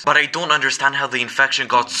suppliers. But I don't understand how the infection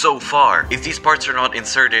got so far. If these parts are not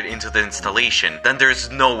inserted into the installation, then there's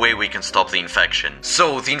no way we can stop the infection.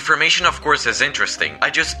 So, the information of course is interesting. I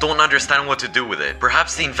just don't understand what to do with it.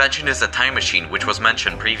 Perhaps the invention is a time machine, which was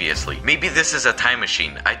mentioned previously. Maybe this is a time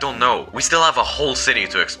machine. I don't know. We still have a whole city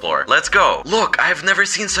to explore. Let's go. Look, I've never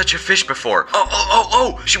seen such a fish before.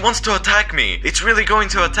 Oh, she wants to attack me. It's really going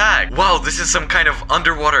to attack. Wow, this is some kind of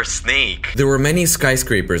underwater snake. There were many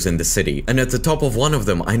skyscrapers in the city, and at the top of one of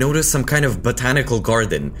them, I noticed some kind of botanical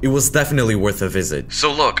garden. It was definitely worth a visit.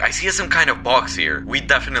 So look, I see some kind of box here. We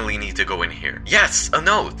definitely need to go in here. Yes, a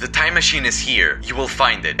note. The time machine is here. You will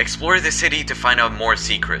find it. Explore the city to find out more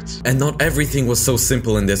secrets. And not everything was so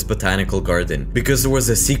simple in this botanical garden, because there was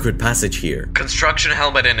a secret passage here. Construction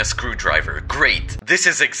helmet and a screwdriver. Great. This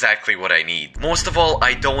is exactly what I need. Most of all,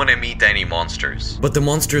 I don't want to meet any monsters. But the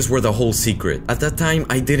monsters were the whole secret. At that time,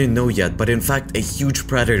 I didn't know yet, but in fact, a huge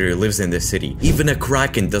predator lives in the city. Even a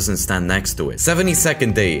kraken doesn't stand next to it.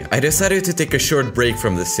 72nd day, I decided to take a short break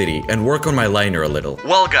from the city and work on my liner a little.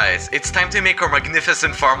 Well guys, it's time to make our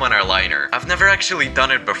magnificent farm on our liner. I've never actually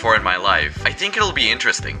done it before in my life. I think it'll be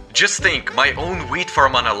interesting. Just think, my own wheat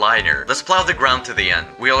farm on a liner. Let's plow the ground to the end.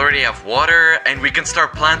 We already have water and we can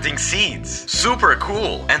start planting seeds. Super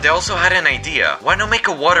cool. And they also had an idea. Why not make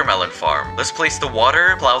a watermelon farm? Let's place the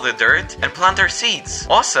water, plow the dirt, and plant our seeds.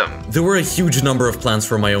 Awesome. There were a huge number of plants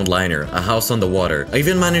for my own liner, a house on the water. I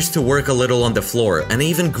even managed to work a little on the floor, and I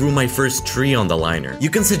even grew my first tree on the liner. You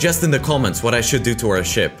can suggest in the comments what I should do to our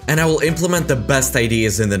ship, and I will implement the best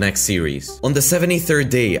ideas in the next series. On the 73rd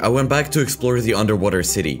day, I went back to explore the underwater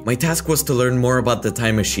city. My task was to learn more about the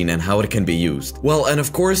time machine and how it can be used. Well, and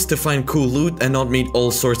of course, to find cool loot and not meet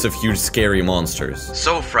all sorts of huge scary monsters.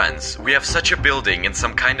 So friends, we have such a building in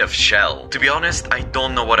some kind of shell. To be honest, I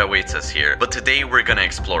don't know what awaits us here, but today we're gonna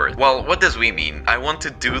explore it. Well, what does we mean? I want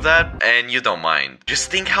to do that, and you don't mind. Just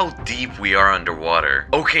think how deep we are underwater.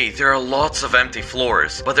 Okay, there are lots of empty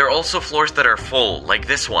floors, but there are also floors that are full, like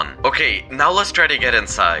this one. Okay, now let's try to get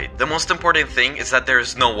inside. The most important thing is that there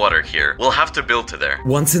is no water here. We'll have to build to there.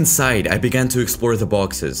 Once inside, I began to explore the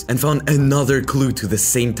boxes and found another clue to the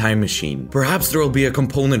same time machine. Perhaps there will be a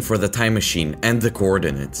component for the time machine and the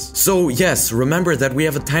coordinates. So yes, remember that we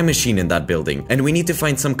have a time machine in that building and we need to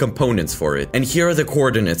find some components for it. And here are the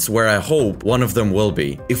coordinates where I hope one of them will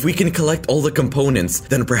be. If we can collect all the components,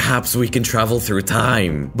 then perhaps we can travel through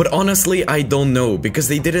time. But honestly, I don't know because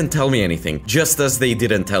they didn't tell me anything, just as they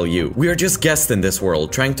didn't tell you. We are just guests in this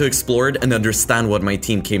world, trying to explore it and understand what my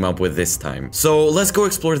team came up with this time. So let's go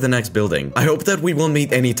explore the next building. I hope that we won't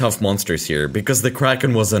meet any tough monsters here because the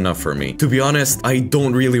Kraken was enough for me. To be honest, I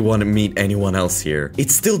don't really want to meet anyone else here.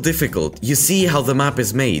 It's still difficult. You see how the map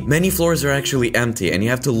is made. Many floors are actually empty and you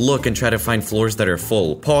have to look and try to find floors that are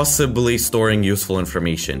full, possibly storing useful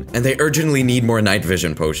information. And they urgently need more night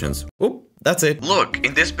vision potions. Oop. That's it. Look,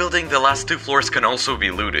 in this building the last two floors can also be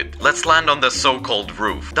looted. Let's land on the so-called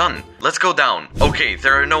roof. Done. Let's go down. Okay,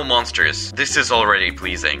 there are no monsters. This is already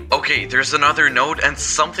pleasing. Okay, there's another node and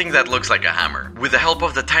something that looks like a hammer. With the help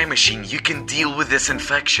of the time machine, you can deal with this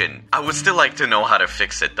infection. I would still like to know how to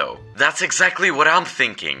fix it though. That's exactly what I'm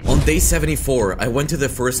thinking. On day 74, I went to the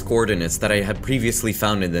first coordinates that I had previously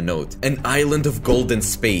found in the note. An island of golden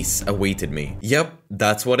space awaited me. Yep,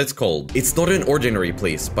 that's what it's called. It's not an ordinary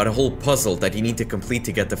place, but a whole puzzle that you need to complete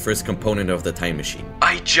to get the first component of the time machine.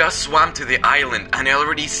 I just swam to the island and I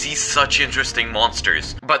already see such interesting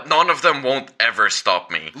monsters, but none of them won't ever stop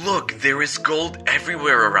me. Look, there is gold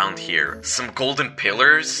everywhere around here. Some golden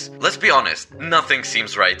pillars. Let's be honest, nothing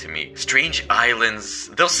seems right to me. Strange islands,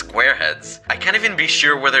 those squareheads. I can't even be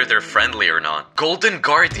sure whether they're friendly or not. Golden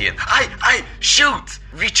Guardian. Shoot!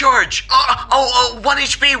 Recharge! 1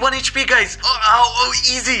 HP, 1 HP, guys!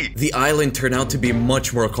 Easy! The island turned out to be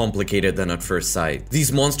much more complicated than at first sight.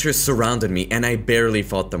 These monsters surrounded me and I barely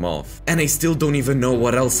fought them off. And I still don't even know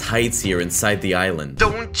what else hides here inside the island.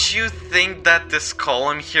 Don't you think that this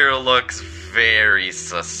column here looks very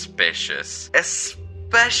suspicious?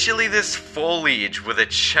 Especially this foliage with a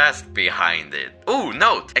chest behind it. Ooh,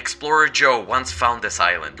 note! Explorer Joe once found this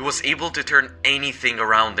island. He was able to turn anything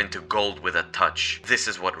around into gold with a touch. This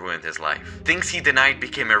is what ruined his life. Things he denied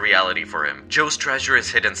became a reality for him. Joe's treasure is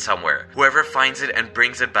hidden somewhere. Whoever finds it and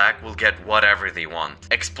brings it back will get whatever they want.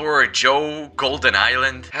 Explorer Joe, Golden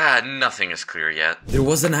Island? Nothing is clear yet. There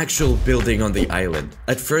was an actual building on the island.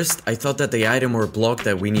 At first, I thought that the item or block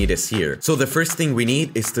that we need is here. So the first thing we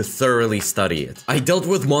need is to thoroughly study it. I dealt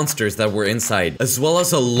with monsters that were inside, as well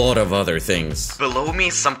as a lot of other things. Below me,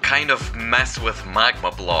 some kind of mess with magma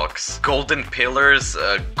blocks. Golden pillars,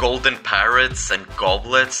 golden parrots and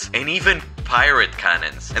goblets, and even pirate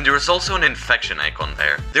cannons. And there is also an infection icon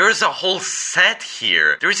there. There is a whole set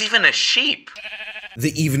here. There's even a sheep.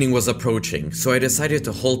 The evening was approaching, so I decided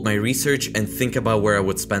to halt my research and think about where I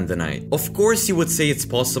would spend the night. Of course, you would say it's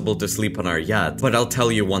possible to sleep on our yacht, but I'll tell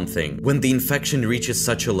you one thing. When the infection reaches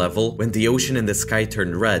such a level, when the ocean and the sky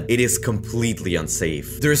turn red, it is completely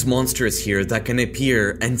unsafe. There's monsters here that can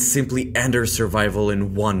appear and simply end our survival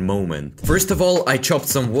in one moment. First of all, I chopped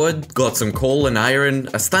some wood, got some coal and iron,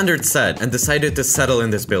 a standard set, and decided to settle in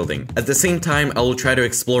this building. At the same time, I will try to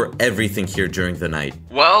explore everything here during the night.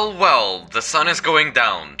 Well, the sun is going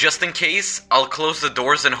down. Just in case, I'll close the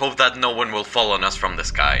doors and hope that no one will fall on us from the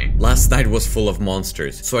sky. Last night was full of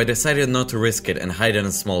monsters, so I decided not to risk it and hide in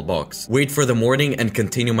a small box. Wait for the morning and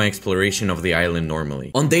continue my exploration of the island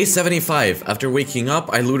normally. On day 75, after waking up,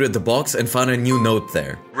 I looted the box and found a new note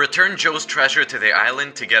there. Return Joe's treasure to the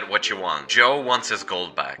island to get what you want. Joe wants his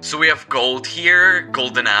gold back. So we have gold here,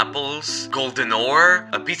 golden apples, golden ore,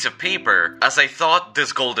 a piece of paper. As I thought,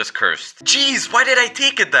 this gold is cursed. Jeez, why did I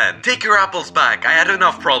take it then? Take your apples back. I had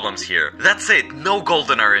enough problems here. That's it, no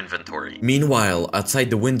gold in our inventory. Meanwhile, outside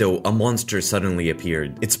the window, a monster suddenly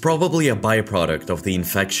appeared. It's probably a byproduct of the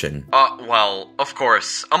infection. Well, of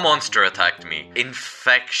course, a monster attacked me.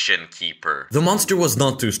 Infection Keeper. The monster was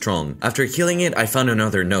not too strong. After killing it, I found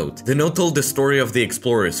another note. The note told the story of the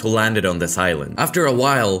explorers who landed on this island. After a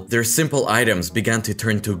while, their simple items began to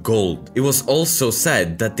turn to gold. It was also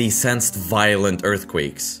said that they sensed violent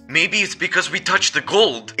earthquakes. Maybe it's because we touched the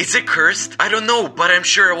gold. Is it cursed? I don't know, but I'm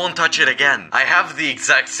sure I won't touch it again. I have the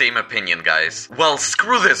exact same opinion, guys. Well,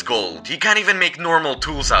 screw this gold. You can't even make normal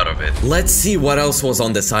tools out of it. Let's see what else was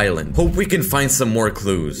on this island. Hope we can find some more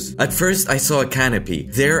clues. At first, I saw a canopy.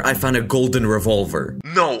 There, I found a golden revolver.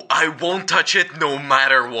 No, I won't touch it no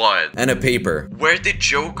matter what. And a paper. Where did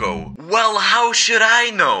Joe go? Well, how should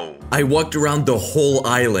I know? I walked around the whole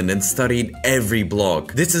island and studied every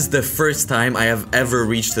block. This is the first time I have ever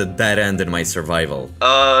reached a dead end in my survival.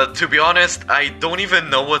 To be honest, I don't even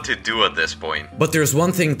know what to do at this point. But there's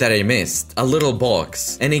one thing that I missed. A little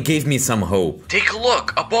box. And it gave me some hope. Take a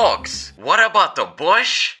look, a box. What about the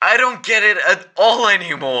bush? I don't get it at all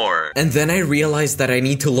anymore. And then I realized that I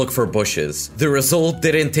need to look for bushes. The result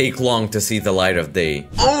didn't take long to see the light of day.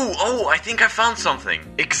 Oh, I think I found something.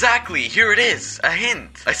 Exactly, here it is. A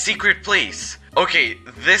hint. A secret place. Okay,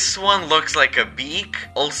 this one looks like a beak,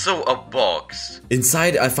 also a box.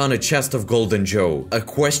 Inside, I found a chest of Golden Joe. A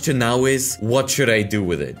question now is, what should I do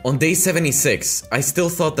with it? On day 76, I still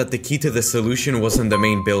thought that the key to the solution was in the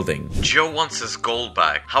main building. Joe wants his gold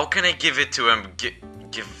back. How can I give it to him?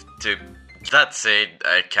 Give to... That's it,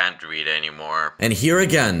 I can't read anymore. And here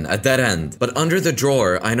again, a dead end. But under the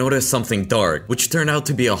drawer, I noticed something dark, which turned out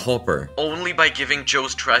to be a hopper. Only by giving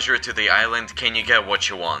Joe's treasure to the island can you get what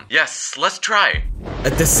you want. Yes, let's try.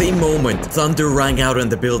 At the same moment, thunder rang out in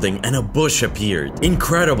the building and a bush appeared.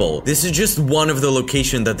 Incredible! This is just one of the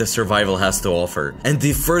locations that the survival has to offer. And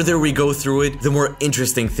the further we go through it, the more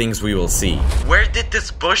interesting things we will see. Where did this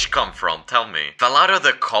bush come from? Tell me. Fell out of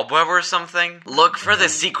the cobweb or something? Look for the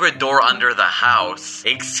secret door under the house.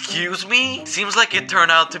 Excuse me? Seems like it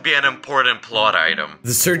turned out to be an important plot item.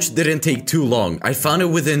 The search didn't take too long. I found it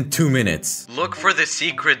within 2 minutes. Look for the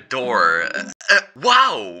secret door.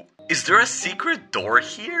 Wow! Is there a secret door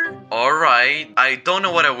here? Alright, I don't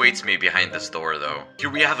know what awaits me behind this door though. Here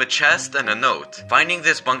we have a chest and a note. Finding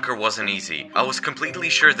this bunker wasn't easy. I was completely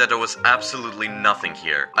sure that there was absolutely nothing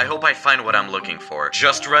here. I hope I find what I'm looking for.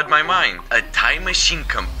 Just read my mind. A time machine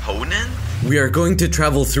component? We are going to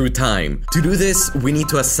travel through time. To do this, we need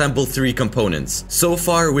to assemble 3 components. So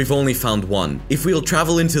far, we've only found 1. If we'll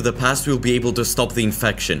travel into the past, we'll be able to stop the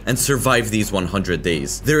infection and survive these 100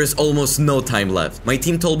 days. There is almost no time left. My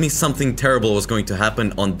team told me something terrible was going to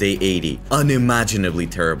happen on day 80. Unimaginably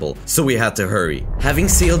terrible. So we had to hurry. Having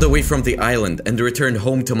sailed away from the island and returned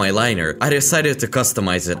home to my liner, I decided to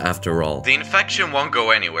customize it after all. The infection won't go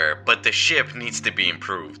anywhere, but the ship needs to be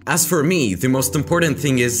improved. As for me, the most important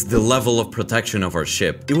thing is the level of protection of our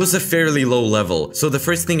ship. It was a fairly low level, so the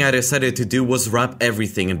first thing I decided to do was wrap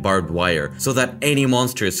everything in barbed wire so that any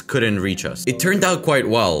monsters couldn't reach us. It turned out quite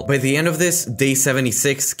well. By the end of this, day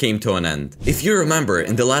 76 came to an end. If you remember,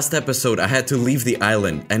 in the last episode I had to leave the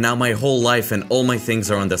island, and now my whole life and all my things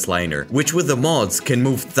are on this liner, which with the mods can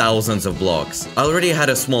move thousands of blocks. I already had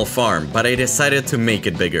a small farm, but I decided to make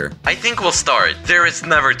it bigger. I think we'll start. There is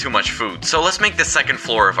never too much food, so let's make the second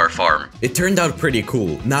floor of our farm. It turned out pretty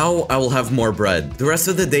cool. Now I will have more bread. The rest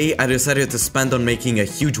of the day I decided to spend on making a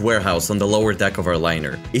huge warehouse on the lower deck of our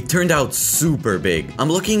liner. It turned out super big. I'm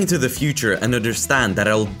looking into the future and understand that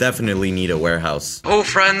I'll definitely need a warehouse. Oh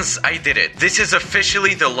friends, I did it. This is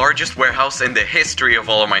officially the largest warehouse in the history of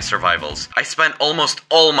all of my survivals. I spent almost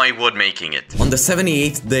all my wood making it. On the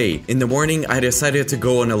 78th day, in the morning I decided to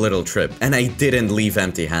go on a little trip, and I didn't leave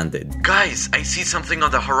empty-handed. Guys, I see something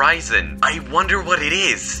on the horizon. I wonder what it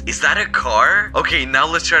is. Is that a car? Okay, now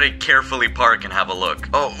let's try to carefully park and have a look.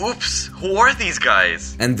 Oh, oops. Who are these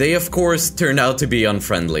guys? And they, of course, turned out to be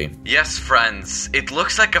unfriendly. Yes, friends. It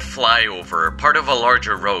looks like a flyover, part of a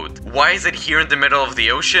larger road. Why is it here in the middle of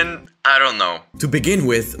the ocean? I don't know. To begin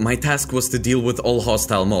with, my task was to deal with all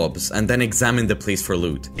hostile mobs and then examine the place for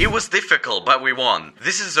loot. It was difficult, but we won.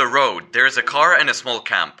 This is a road, there is a car and a small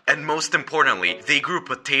camp. And most importantly, they grew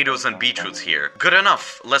potatoes and beetroots here. Good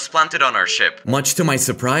enough, let's plant it on our ship. Much to my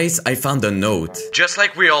surprise, I found a note. Just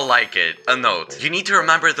like we all like it, a note. You need to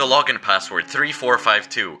remember the login password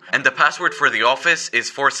 3452, and the password for the office is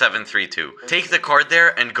 4732. Take the card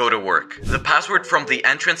there and go to work. The password from the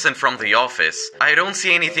entrance and from the office, I don't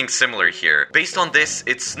see anything similar here. Based on this,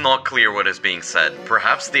 it's not clear what is being said.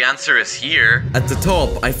 Perhaps the answer is here. At the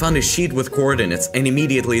top, I found a sheet with coordinates and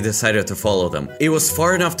immediately decided to follow them. It was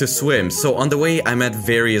far enough to swim, so on the way I met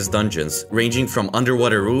various dungeons, ranging from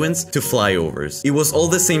underwater ruins to flyovers. It was all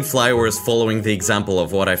the same flyovers following the example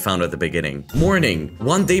of what I found at the beginning. Morning.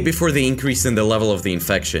 One day before the increase in the level of the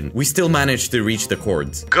infection, we still managed to reach the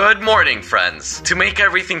cords. Good morning, friends. To make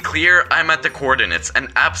everything clear, I'm at the coordinates and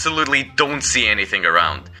absolutely don't see anything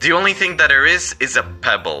around. The only thing that there is a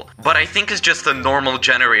pebble, but I think it's just a normal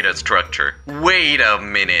generated structure. Wait a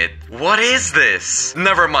minute, what is this?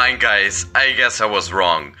 Never mind guys, I guess I was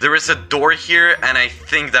wrong. There is a door here and I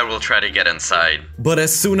think that we'll try to get inside. But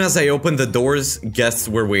as soon as I opened the doors, guests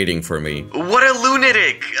were waiting for me. What a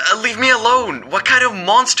lunatic! Leave me alone! What kind of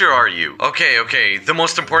monster are you? Okay, the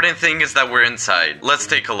most important thing is that we're inside. Let's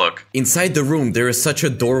take a look. Inside the room, there is such a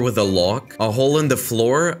door with a lock, a hole in the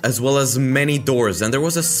floor, as well as many doors, and there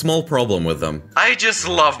was a small problem with them. I just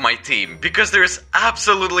love my team because there's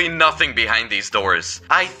absolutely nothing behind these doors.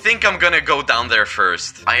 I think I'm gonna go down there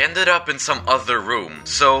first. I ended up in some other room,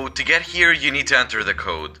 so to get here you need to enter the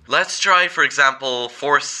code. Let's try, for example,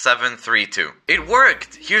 4732. It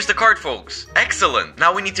worked! Here's the card, folks. Excellent!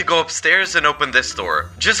 Now we need to go upstairs and open this door.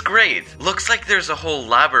 Just great! Looks like there's a whole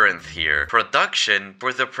labyrinth here. Production?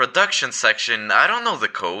 For the production section, I don't know the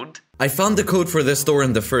code. I found the code for this door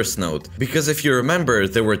in the first note, because if you remember,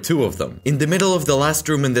 there were 2 of them. In the middle of the last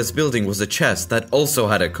room in this building was a chest that also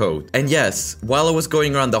had a code. And yes, while I was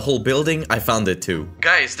going around the whole building, I found it too.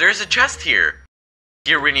 Guys, there's a chest here.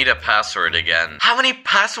 Here we need a password again. How many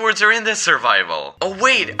passwords are in this survival? Oh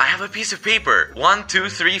wait, I have a piece of paper. 1, 2,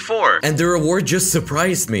 3, 4. And the reward just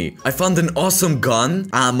surprised me. I found an awesome gun,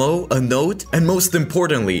 ammo, a note, and most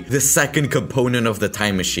importantly, the second component of the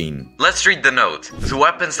time machine. Let's read the note. The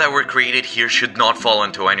weapons that were created here should not fall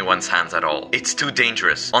into anyone's hands at all. It's too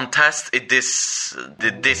dangerous. On test, it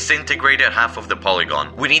disintegrated half of the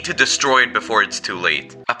polygon. We need to destroy it before it's too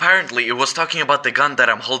late. Apparently, it was talking about the gun that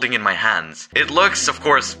I'm holding in my hands. It looks, of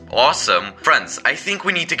course, awesome. Friends, I think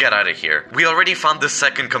we need to get out of here. We already found the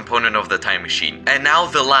second component of the time machine, and now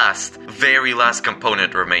the very last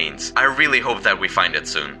component remains. I really hope that we find it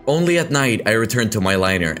soon. Only at night, I returned to my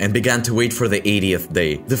liner and began to wait for the 80th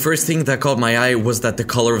day. The first thing that caught my eye was that the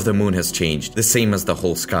color of the moon has changed, the same as the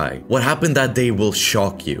whole sky. What happened that day will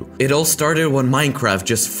shock you. It all started when Minecraft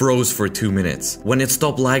just froze for 2 minutes. When it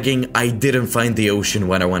stopped lagging, I didn't find the ocean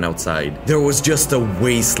when I went outside. There was just a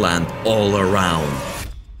wasteland all around.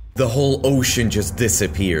 The whole ocean just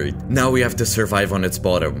disappeared. Now we have to survive on its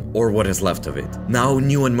bottom, or what is left of it. Now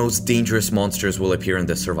new and most dangerous monsters will appear in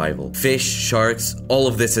the survival. Fish, sharks, all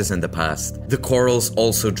of this is in the past. The corals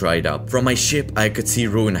also dried up. From my ship, I could see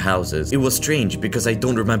ruined houses. It was strange because I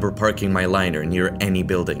don't remember parking my liner near any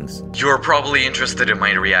buildings. You're probably interested in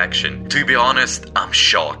my reaction. To be honest, I'm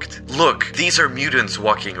shocked. Look, these are mutants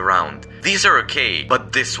walking around. These are okay,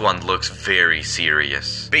 but this one looks very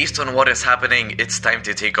serious. Based on what is happening, it's time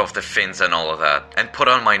to take off the fins and all of that, and put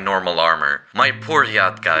on my normal armor. My poor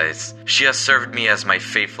yacht, guys. She has served me as my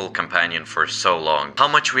faithful companion for so long. How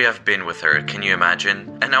much we have been with her, can you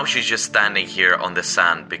imagine? And now she's just standing here on the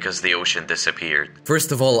sand because the ocean disappeared.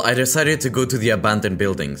 First of all, I decided to go to the abandoned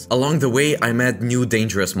buildings. Along the way, I met new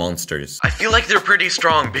dangerous monsters. I feel like they're pretty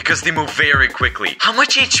strong because they move very quickly. How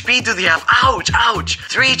much HP do they have? Ouch, ouch!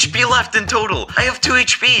 3 HP left in total. I have 2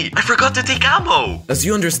 HP. I forgot to take ammo. As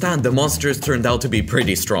you understand, the monsters turned out to be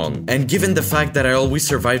pretty strong. And given the fact that I always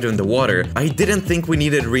survived in the water, I didn't think we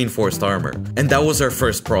needed reinforced armor. And that was our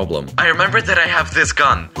first problem. I remember that I have this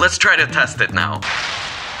gun. Let's try to test it now.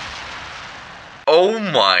 Oh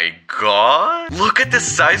my god! Look at the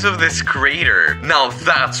size of this crater! Now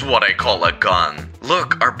that's what I call a gun.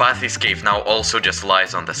 Look, our Bathys cave now also just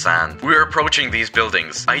lies on the sand. We're approaching these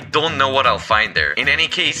buildings. I don't know what I'll find there. In any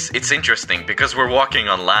case, it's interesting because we're walking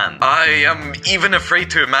on land. I am even afraid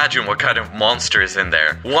to imagine what kind of monster is in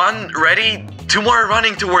there. 1, ready? 2 more are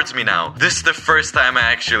running towards me now. This is the first time I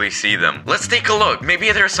actually see them. Let's take a look.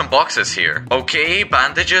 Maybe there are some boxes here. Okay,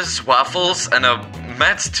 bandages, waffles, and a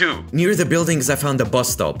meds too. Near the buildings, I found a bus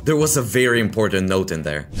stop. There was a very important note in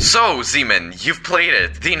there. So, Zeman, you've played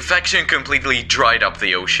it. The infection completely dried up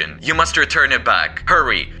the ocean. You must return it back.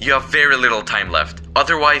 Hurry, you have very little time left.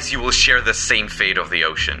 Otherwise, you will share the same fate of the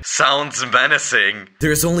ocean. Sounds menacing.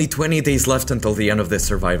 There's only 20 days left until the end of this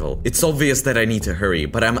survival. It's obvious that I need to hurry,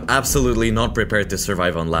 but I'm absolutely not prepared to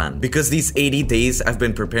survive on land. Because these 80 days, I've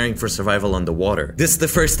been preparing for survival on the water. This is the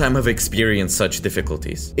first time I've experienced such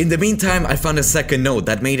difficulties. In the meantime, I found a second note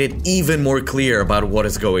that made it even more clear about what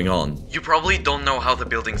is going on. You probably don't know how the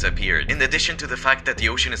buildings appeared. In addition to the fact that the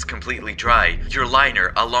ocean is completely dry, your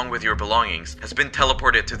liner, along with your belongings, has been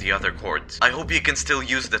teleported to the other cords. I hope you can still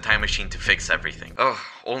use the time machine to fix everything. Ugh,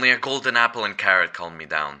 only a golden apple and carrot calmed me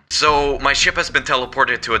down. So, my ship has been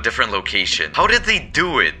teleported to a different location. How did they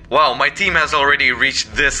do it? Wow, my team has already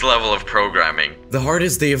reached this level of programming. The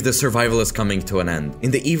hardest day of the survival is coming to an end.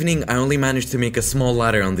 In the evening, I only managed to make a small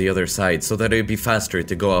ladder on the other side so that it would be faster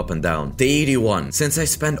to go up and down. Day 81. Since I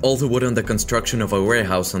spent all the wood on the construction of a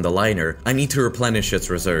warehouse on the liner, I need to replenish its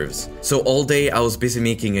reserves. So all day, I was busy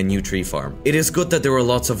making a new tree farm. It is good that there were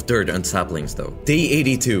lots of dirt and saplings though. Day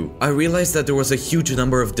 82. I realized that there was a huge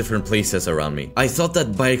number of different places around me. I thought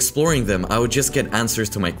that by exploring them, I would just get answers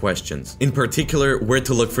to my questions. In particular, where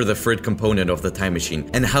to look for the third component of the time machine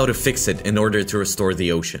and how to fix it in order to restore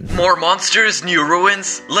the ocean. More monsters, new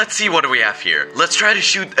ruins? Let's see what we have here. Let's try to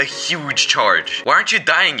shoot a huge charge. Why aren't you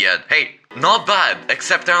dying yet? Hey, not bad,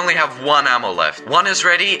 except I only have 1 ammo left. 1 is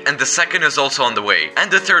ready, and the second is also on the way. And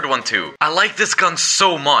the third one too. I like this gun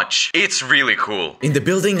so much. It's really cool. In the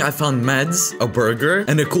building, I found meds, a burger,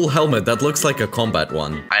 and a cool helmet that looks like a combat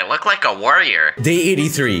one. I look like a warrior. Day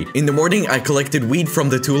 83. In the morning, I collected weed from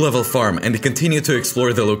the 2-level farm and continued to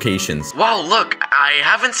explore the locations. Wow, look, I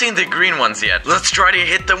haven't seen the green ones yet. Let's try to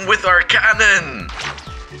hit them with our cannon.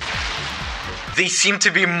 They seem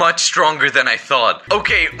to be much stronger than I thought.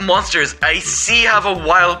 Okay, monsters, I see you have a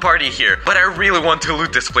wild party here, but I really want to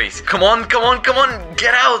loot this place. Come on, come on, come on,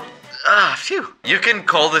 get out! Phew. You can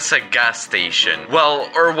call this a gas station. Well,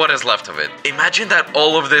 or what is left of it. Imagine that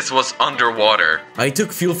all of this was underwater. I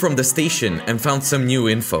took fuel from the station and found some new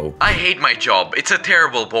info. I hate my job. It's a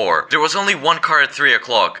terrible bore. There was only 1 car at 3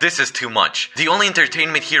 o'clock. This is too much. The only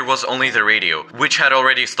entertainment here was only the radio, which had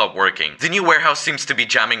already stopped working. The new warehouse seems to be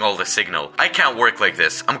jamming all the signal. I can't work like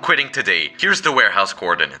this. I'm quitting today. Here's the warehouse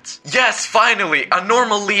coordinates. Yes, finally! A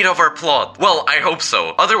normal lead of our plot. Well, I hope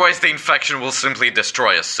so. Otherwise, the infection will simply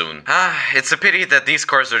destroy us soon. It's a pity that these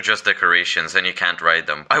cars are just decorations and you can't ride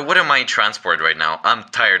them. I wouldn't mind transport right now. I'm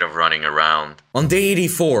tired of running around. On day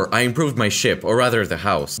 84, I improved my ship, or rather the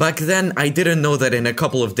house. Back then, I didn't know that in a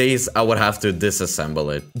couple of days, I would have to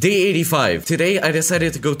disassemble it. Day 85. Today, I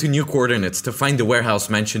decided to go to new coordinates to find the warehouse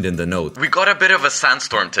mentioned in the note. We got a bit of a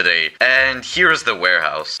sandstorm today, and here's the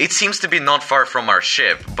warehouse. It seems to be not far from our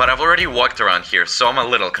ship, but I've already walked around here, so I'm a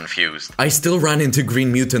little confused. I still ran into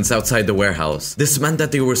green mutants outside the warehouse. This meant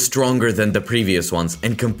that they were strong stronger than the previous ones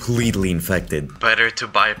and completely infected. Better to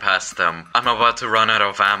bypass them. I'm about to run out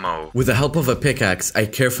of ammo. With the help of a pickaxe, I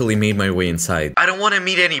carefully made my way inside. I don't want to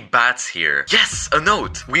meet any bats here. Yes, a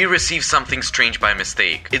note. We received something strange by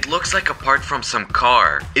mistake. It looks like a part from some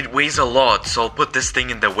car. It weighs a lot, so I'll put this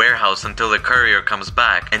thing in the warehouse until the courier comes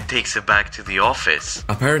back and takes it back to the office.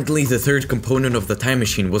 Apparently, the third component of the time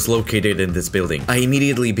machine was located in this building. I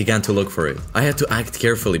immediately began to look for it. I had to act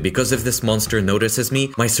carefully because if this monster notices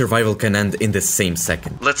me, my survival can end in the same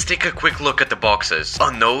second. Let's take a quick look at the boxes.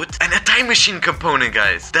 A note and a time machine component,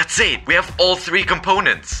 guys. That's it. We have all three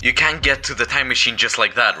components. You can't get to the time machine just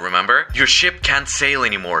like that, remember? Your ship can't sail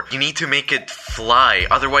anymore. You need to make it fly,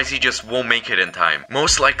 otherwise you just won't make it in time.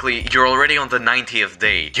 Most likely, you're already on the 90th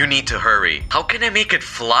day. You need to hurry. How can I make it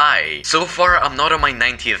fly? So far, I'm not on my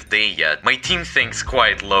 90th day yet. My team thinks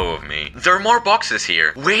quite low of me. There are more boxes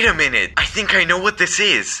here. Wait a minute. I think I know what this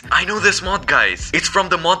is. I know this mod, guys. It's from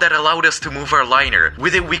the mod that allowed us to move our liner.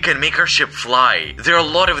 With it, we can make our ship fly. There are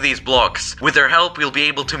a lot of these blocks. With their help, we'll be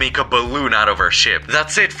able to make a balloon out of our ship.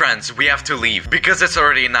 That's it, friends. We have to leave because it's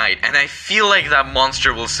already night and I feel like that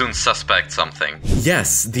monster will soon suspect something.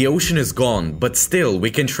 Yes, the ocean is gone, but still,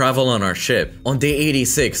 we can travel on our ship. On day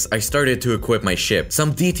 86, I started to equip my ship.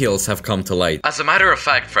 Some details have come to light. As a matter of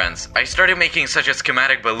fact, friends, I started making such a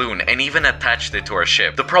schematic balloon and even attached it to our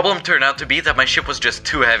ship. The problem turned out to be that my ship was just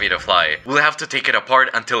too heavy to fly. We'll have to take it apart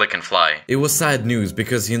until it can fly. It was sad news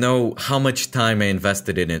because you know how much time I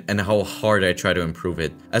invested in it and how hard I try to improve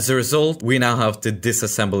it. As a result, we now have to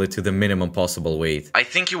disassemble it to the minimum possible weight. I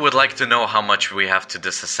think you would like to know how much we have to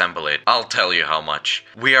disassemble it. I'll tell you how much.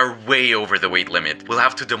 We are way over the weight limit. We'll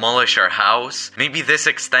have to demolish our house, maybe this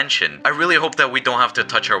extension. I really hope that we don't have to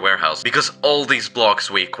touch our warehouse because all these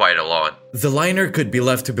blocks weigh quite a lot. The liner could be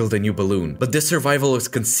left to build a new balloon, but this survival was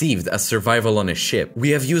conceived as survival on a ship.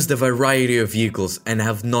 We have used a variety of vehicles and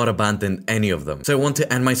have not abandoned any of them, so I want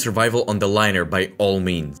to end my survival on the liner by all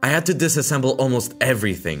means. I had to disassemble almost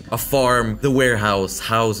everything. A farm, the warehouse,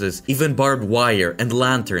 houses, even barbed wire and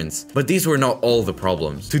lanterns. But these were not all the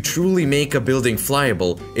problems. To truly make a building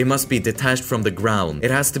flyable, it must be detached from the ground.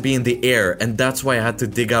 It has to be in the air, and that's why I had to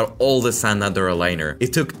dig out all the sand under a liner.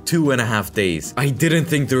 It took 2.5 days. I didn't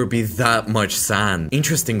think there would be that much sand.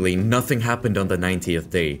 Interestingly, nothing happened on the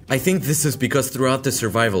 90th day. I think this is because throughout the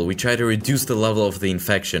survival, we try to reduce the level of the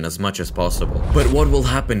infection as much as possible. But what will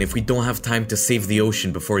happen if we don't have time to save the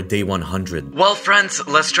ocean before day 100? Well, friends,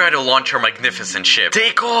 let's try to launch our magnificent ship.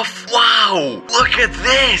 Take off! Wow! Look at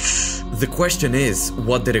this! The question is,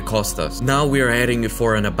 what did it cost us? Now we are heading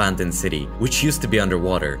for an abandoned city, which used to be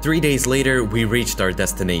underwater. 3 days later, we reached our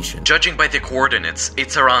destination. Judging by the coordinates,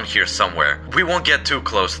 it's around here somewhere. We won't get too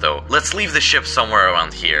close though. Let's leave the ship somewhere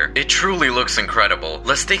around here. It truly looks incredible.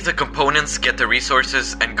 Let's take the components, get the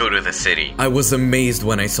resources, and go to the city. I was amazed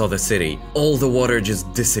when I saw the city. All the water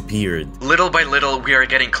just disappeared. Little by little, we are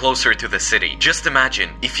getting closer to the city. Just imagine,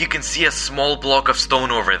 if you can see a small block of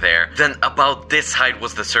stone over there, then about this height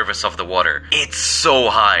was the surface of the water. It's so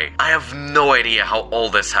high. I have no idea how all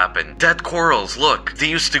this happened. Dead corals, look, they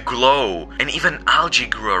used to glow, and even algae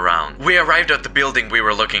grew around. We arrived at the building we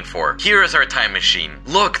were looking for. Here is our time machine.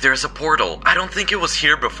 Look, there's a portal. I don't think it was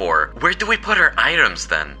here before. Where do we put our items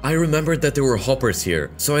then? I remembered that there were hoppers here,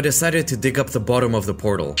 so I decided to dig up the bottom of the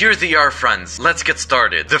portal. Here they are, friends. Let's get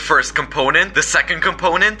started. The first component, the second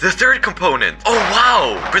component, the third component. Oh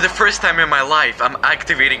wow! For the first time in my life, I'm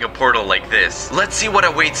activating a portal like this. Let's see what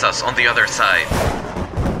awaits us on the other side.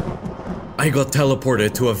 I got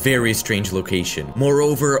teleported to a very strange location.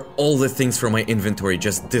 Moreover, all the things from my inventory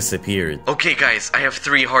just disappeared. Okay guys, I have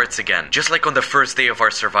 3 hearts again, just like on the first day of our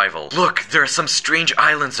survival. Look, there are some strange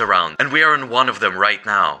islands around, and we are on one of them right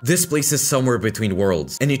now. This place is somewhere between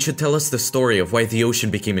worlds, and it should tell us the story of why the ocean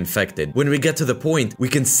became infected. When we get to the point, we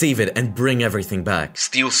can save it and bring everything back.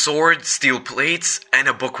 Steel sword, steel plates, and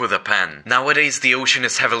a book with a pen. Nowadays, the ocean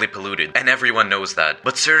is heavily polluted, and everyone knows that,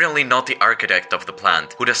 but certainly not the architect of the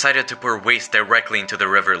plant, who decided to pour waste directly into the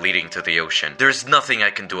river leading to the ocean. There's nothing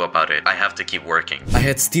I can do about it. I have to keep working. I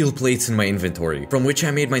had steel plates in my inventory, from which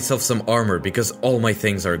I made myself some armor because all my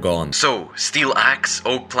things are gone. So, steel axe,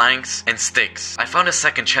 oak planks, and sticks. I found a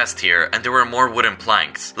second chest here, and there were more wooden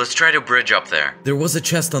planks. Let's try to bridge up there. There was a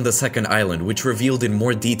chest on the second island which revealed in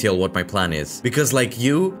more detail what my plan is. Because like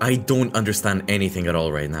you, I don't understand anything at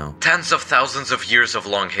all right now. Tens of thousands of years of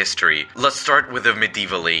long history. Let's start with the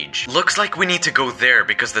medieval age. Looks like we need to go there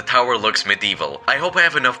because the tower looks medieval. I hope I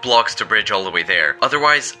have enough blocks to bridge all the way there.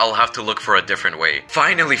 Otherwise, I'll have to look for a different way.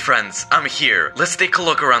 Finally, friends, I'm here. Let's take a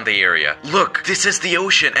look around the area. Look, this is the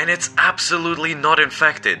ocean and it's absolutely not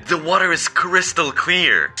infected. The water is crystal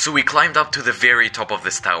clear. So we climbed up to the very top of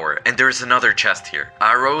this tower and there's another chest here.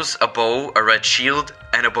 Arrows, a bow, a red shield,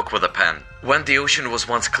 and a book with a pen. When the ocean was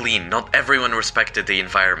once clean, not everyone respected the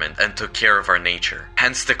environment and took care of our nature.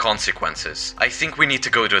 Hence the consequences. I think we need to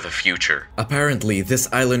go to the future. Apparently,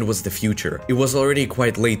 this island was the future. It was already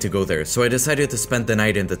quite late to go there, so I decided to spend the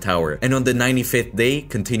night in the tower, and on the 95th day,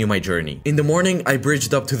 continue my journey. In the morning, I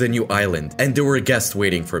bridged up to the new island, and there were guests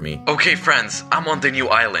waiting for me. Okay friends, I'm on the new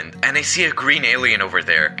island, and I see a green alien over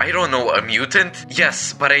there. I don't know, a mutant?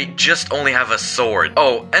 Yes, but I just only have a sword.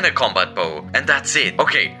 Oh, and a combat bow. And that's it.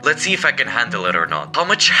 Okay, let's see if I can handle it or not. How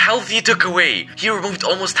much health he took away? He removed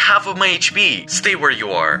almost half of my HP. Stay where you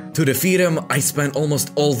are. To defeat him, I spent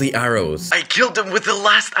almost all the arrows. I killed him with the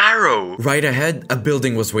last arrow. Right ahead, a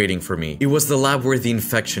building was waiting for me. It was the lab where the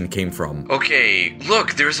infection came from. Okay,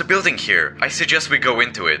 look, there's a building here. I suggest we go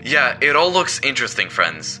into it. Yeah, it all looks interesting,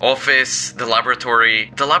 friends. Office, the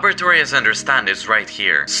laboratory. The laboratory, as I understand, is right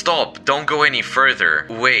here. Stop, don't go any further.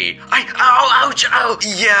 Wait. Ow, ouch, ow.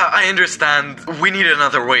 Yeah, I understand. We need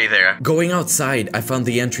another way there. Going outside, I found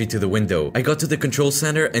the entry to the window. I got to the control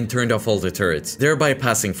center and turned off all the turrets, thereby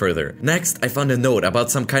passing further. Next, I found a note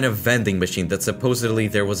about some kind of vending machine that supposedly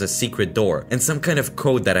there was a secret door and some kind of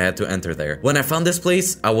code that I had to enter there. When I found this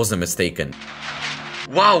place, I wasn't mistaken.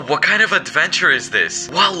 Wow, what kind of adventure is this?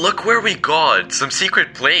 Wow, look where we got. Some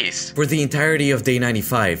secret place. For the entirety of day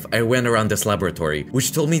 95, I went around this laboratory,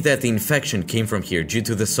 which told me that the infection came from here due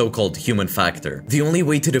to the so-called human factor. The only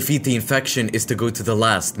way to defeat the infection is to go to the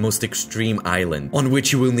last, most extreme island, on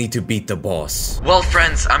which you will need to beat the boss. Well,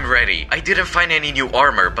 friends, I'm ready. I didn't find any new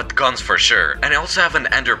armor, but guns for sure. And I also have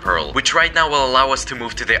an ender pearl, which right now will allow us to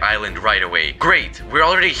move to the island right away. Great, we're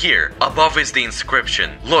already here. Above is the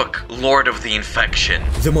inscription. Look, Lord of the Infection.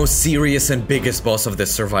 The most serious and biggest boss of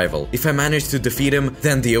this survival. If I manage to defeat him,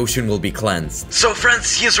 then the ocean will be cleansed. So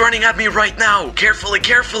friends, he is running at me right now. Carefully,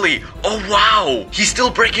 carefully. Oh wow, he's still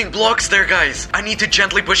breaking blocks there, guys. I need to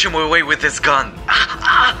gently push him away with this gun.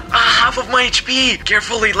 Half of my HP.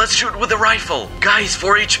 Carefully, let's shoot with the rifle. Guys,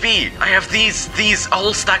 4 HP. I have these, a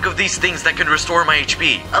whole stack of these things that can restore my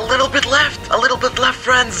HP. A little bit left,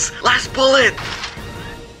 friends. Last bullet.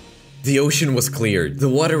 The ocean was cleared, the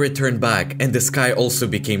water returned back, and the sky also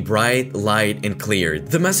became bright, light, and cleared.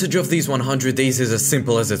 The message of these 100 days is as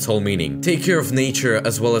simple as its whole meaning. Take care of nature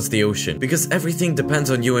as well as the ocean, because everything depends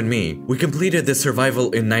on you and me. We completed this survival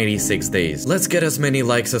in 96 days. Let's get as many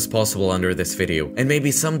likes as possible under this video, and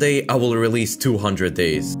maybe someday I will release 200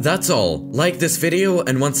 days. That's all. Like this video,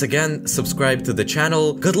 and once again, subscribe to the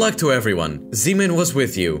channel. Good luck to everyone. Zeman was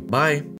with you. Bye.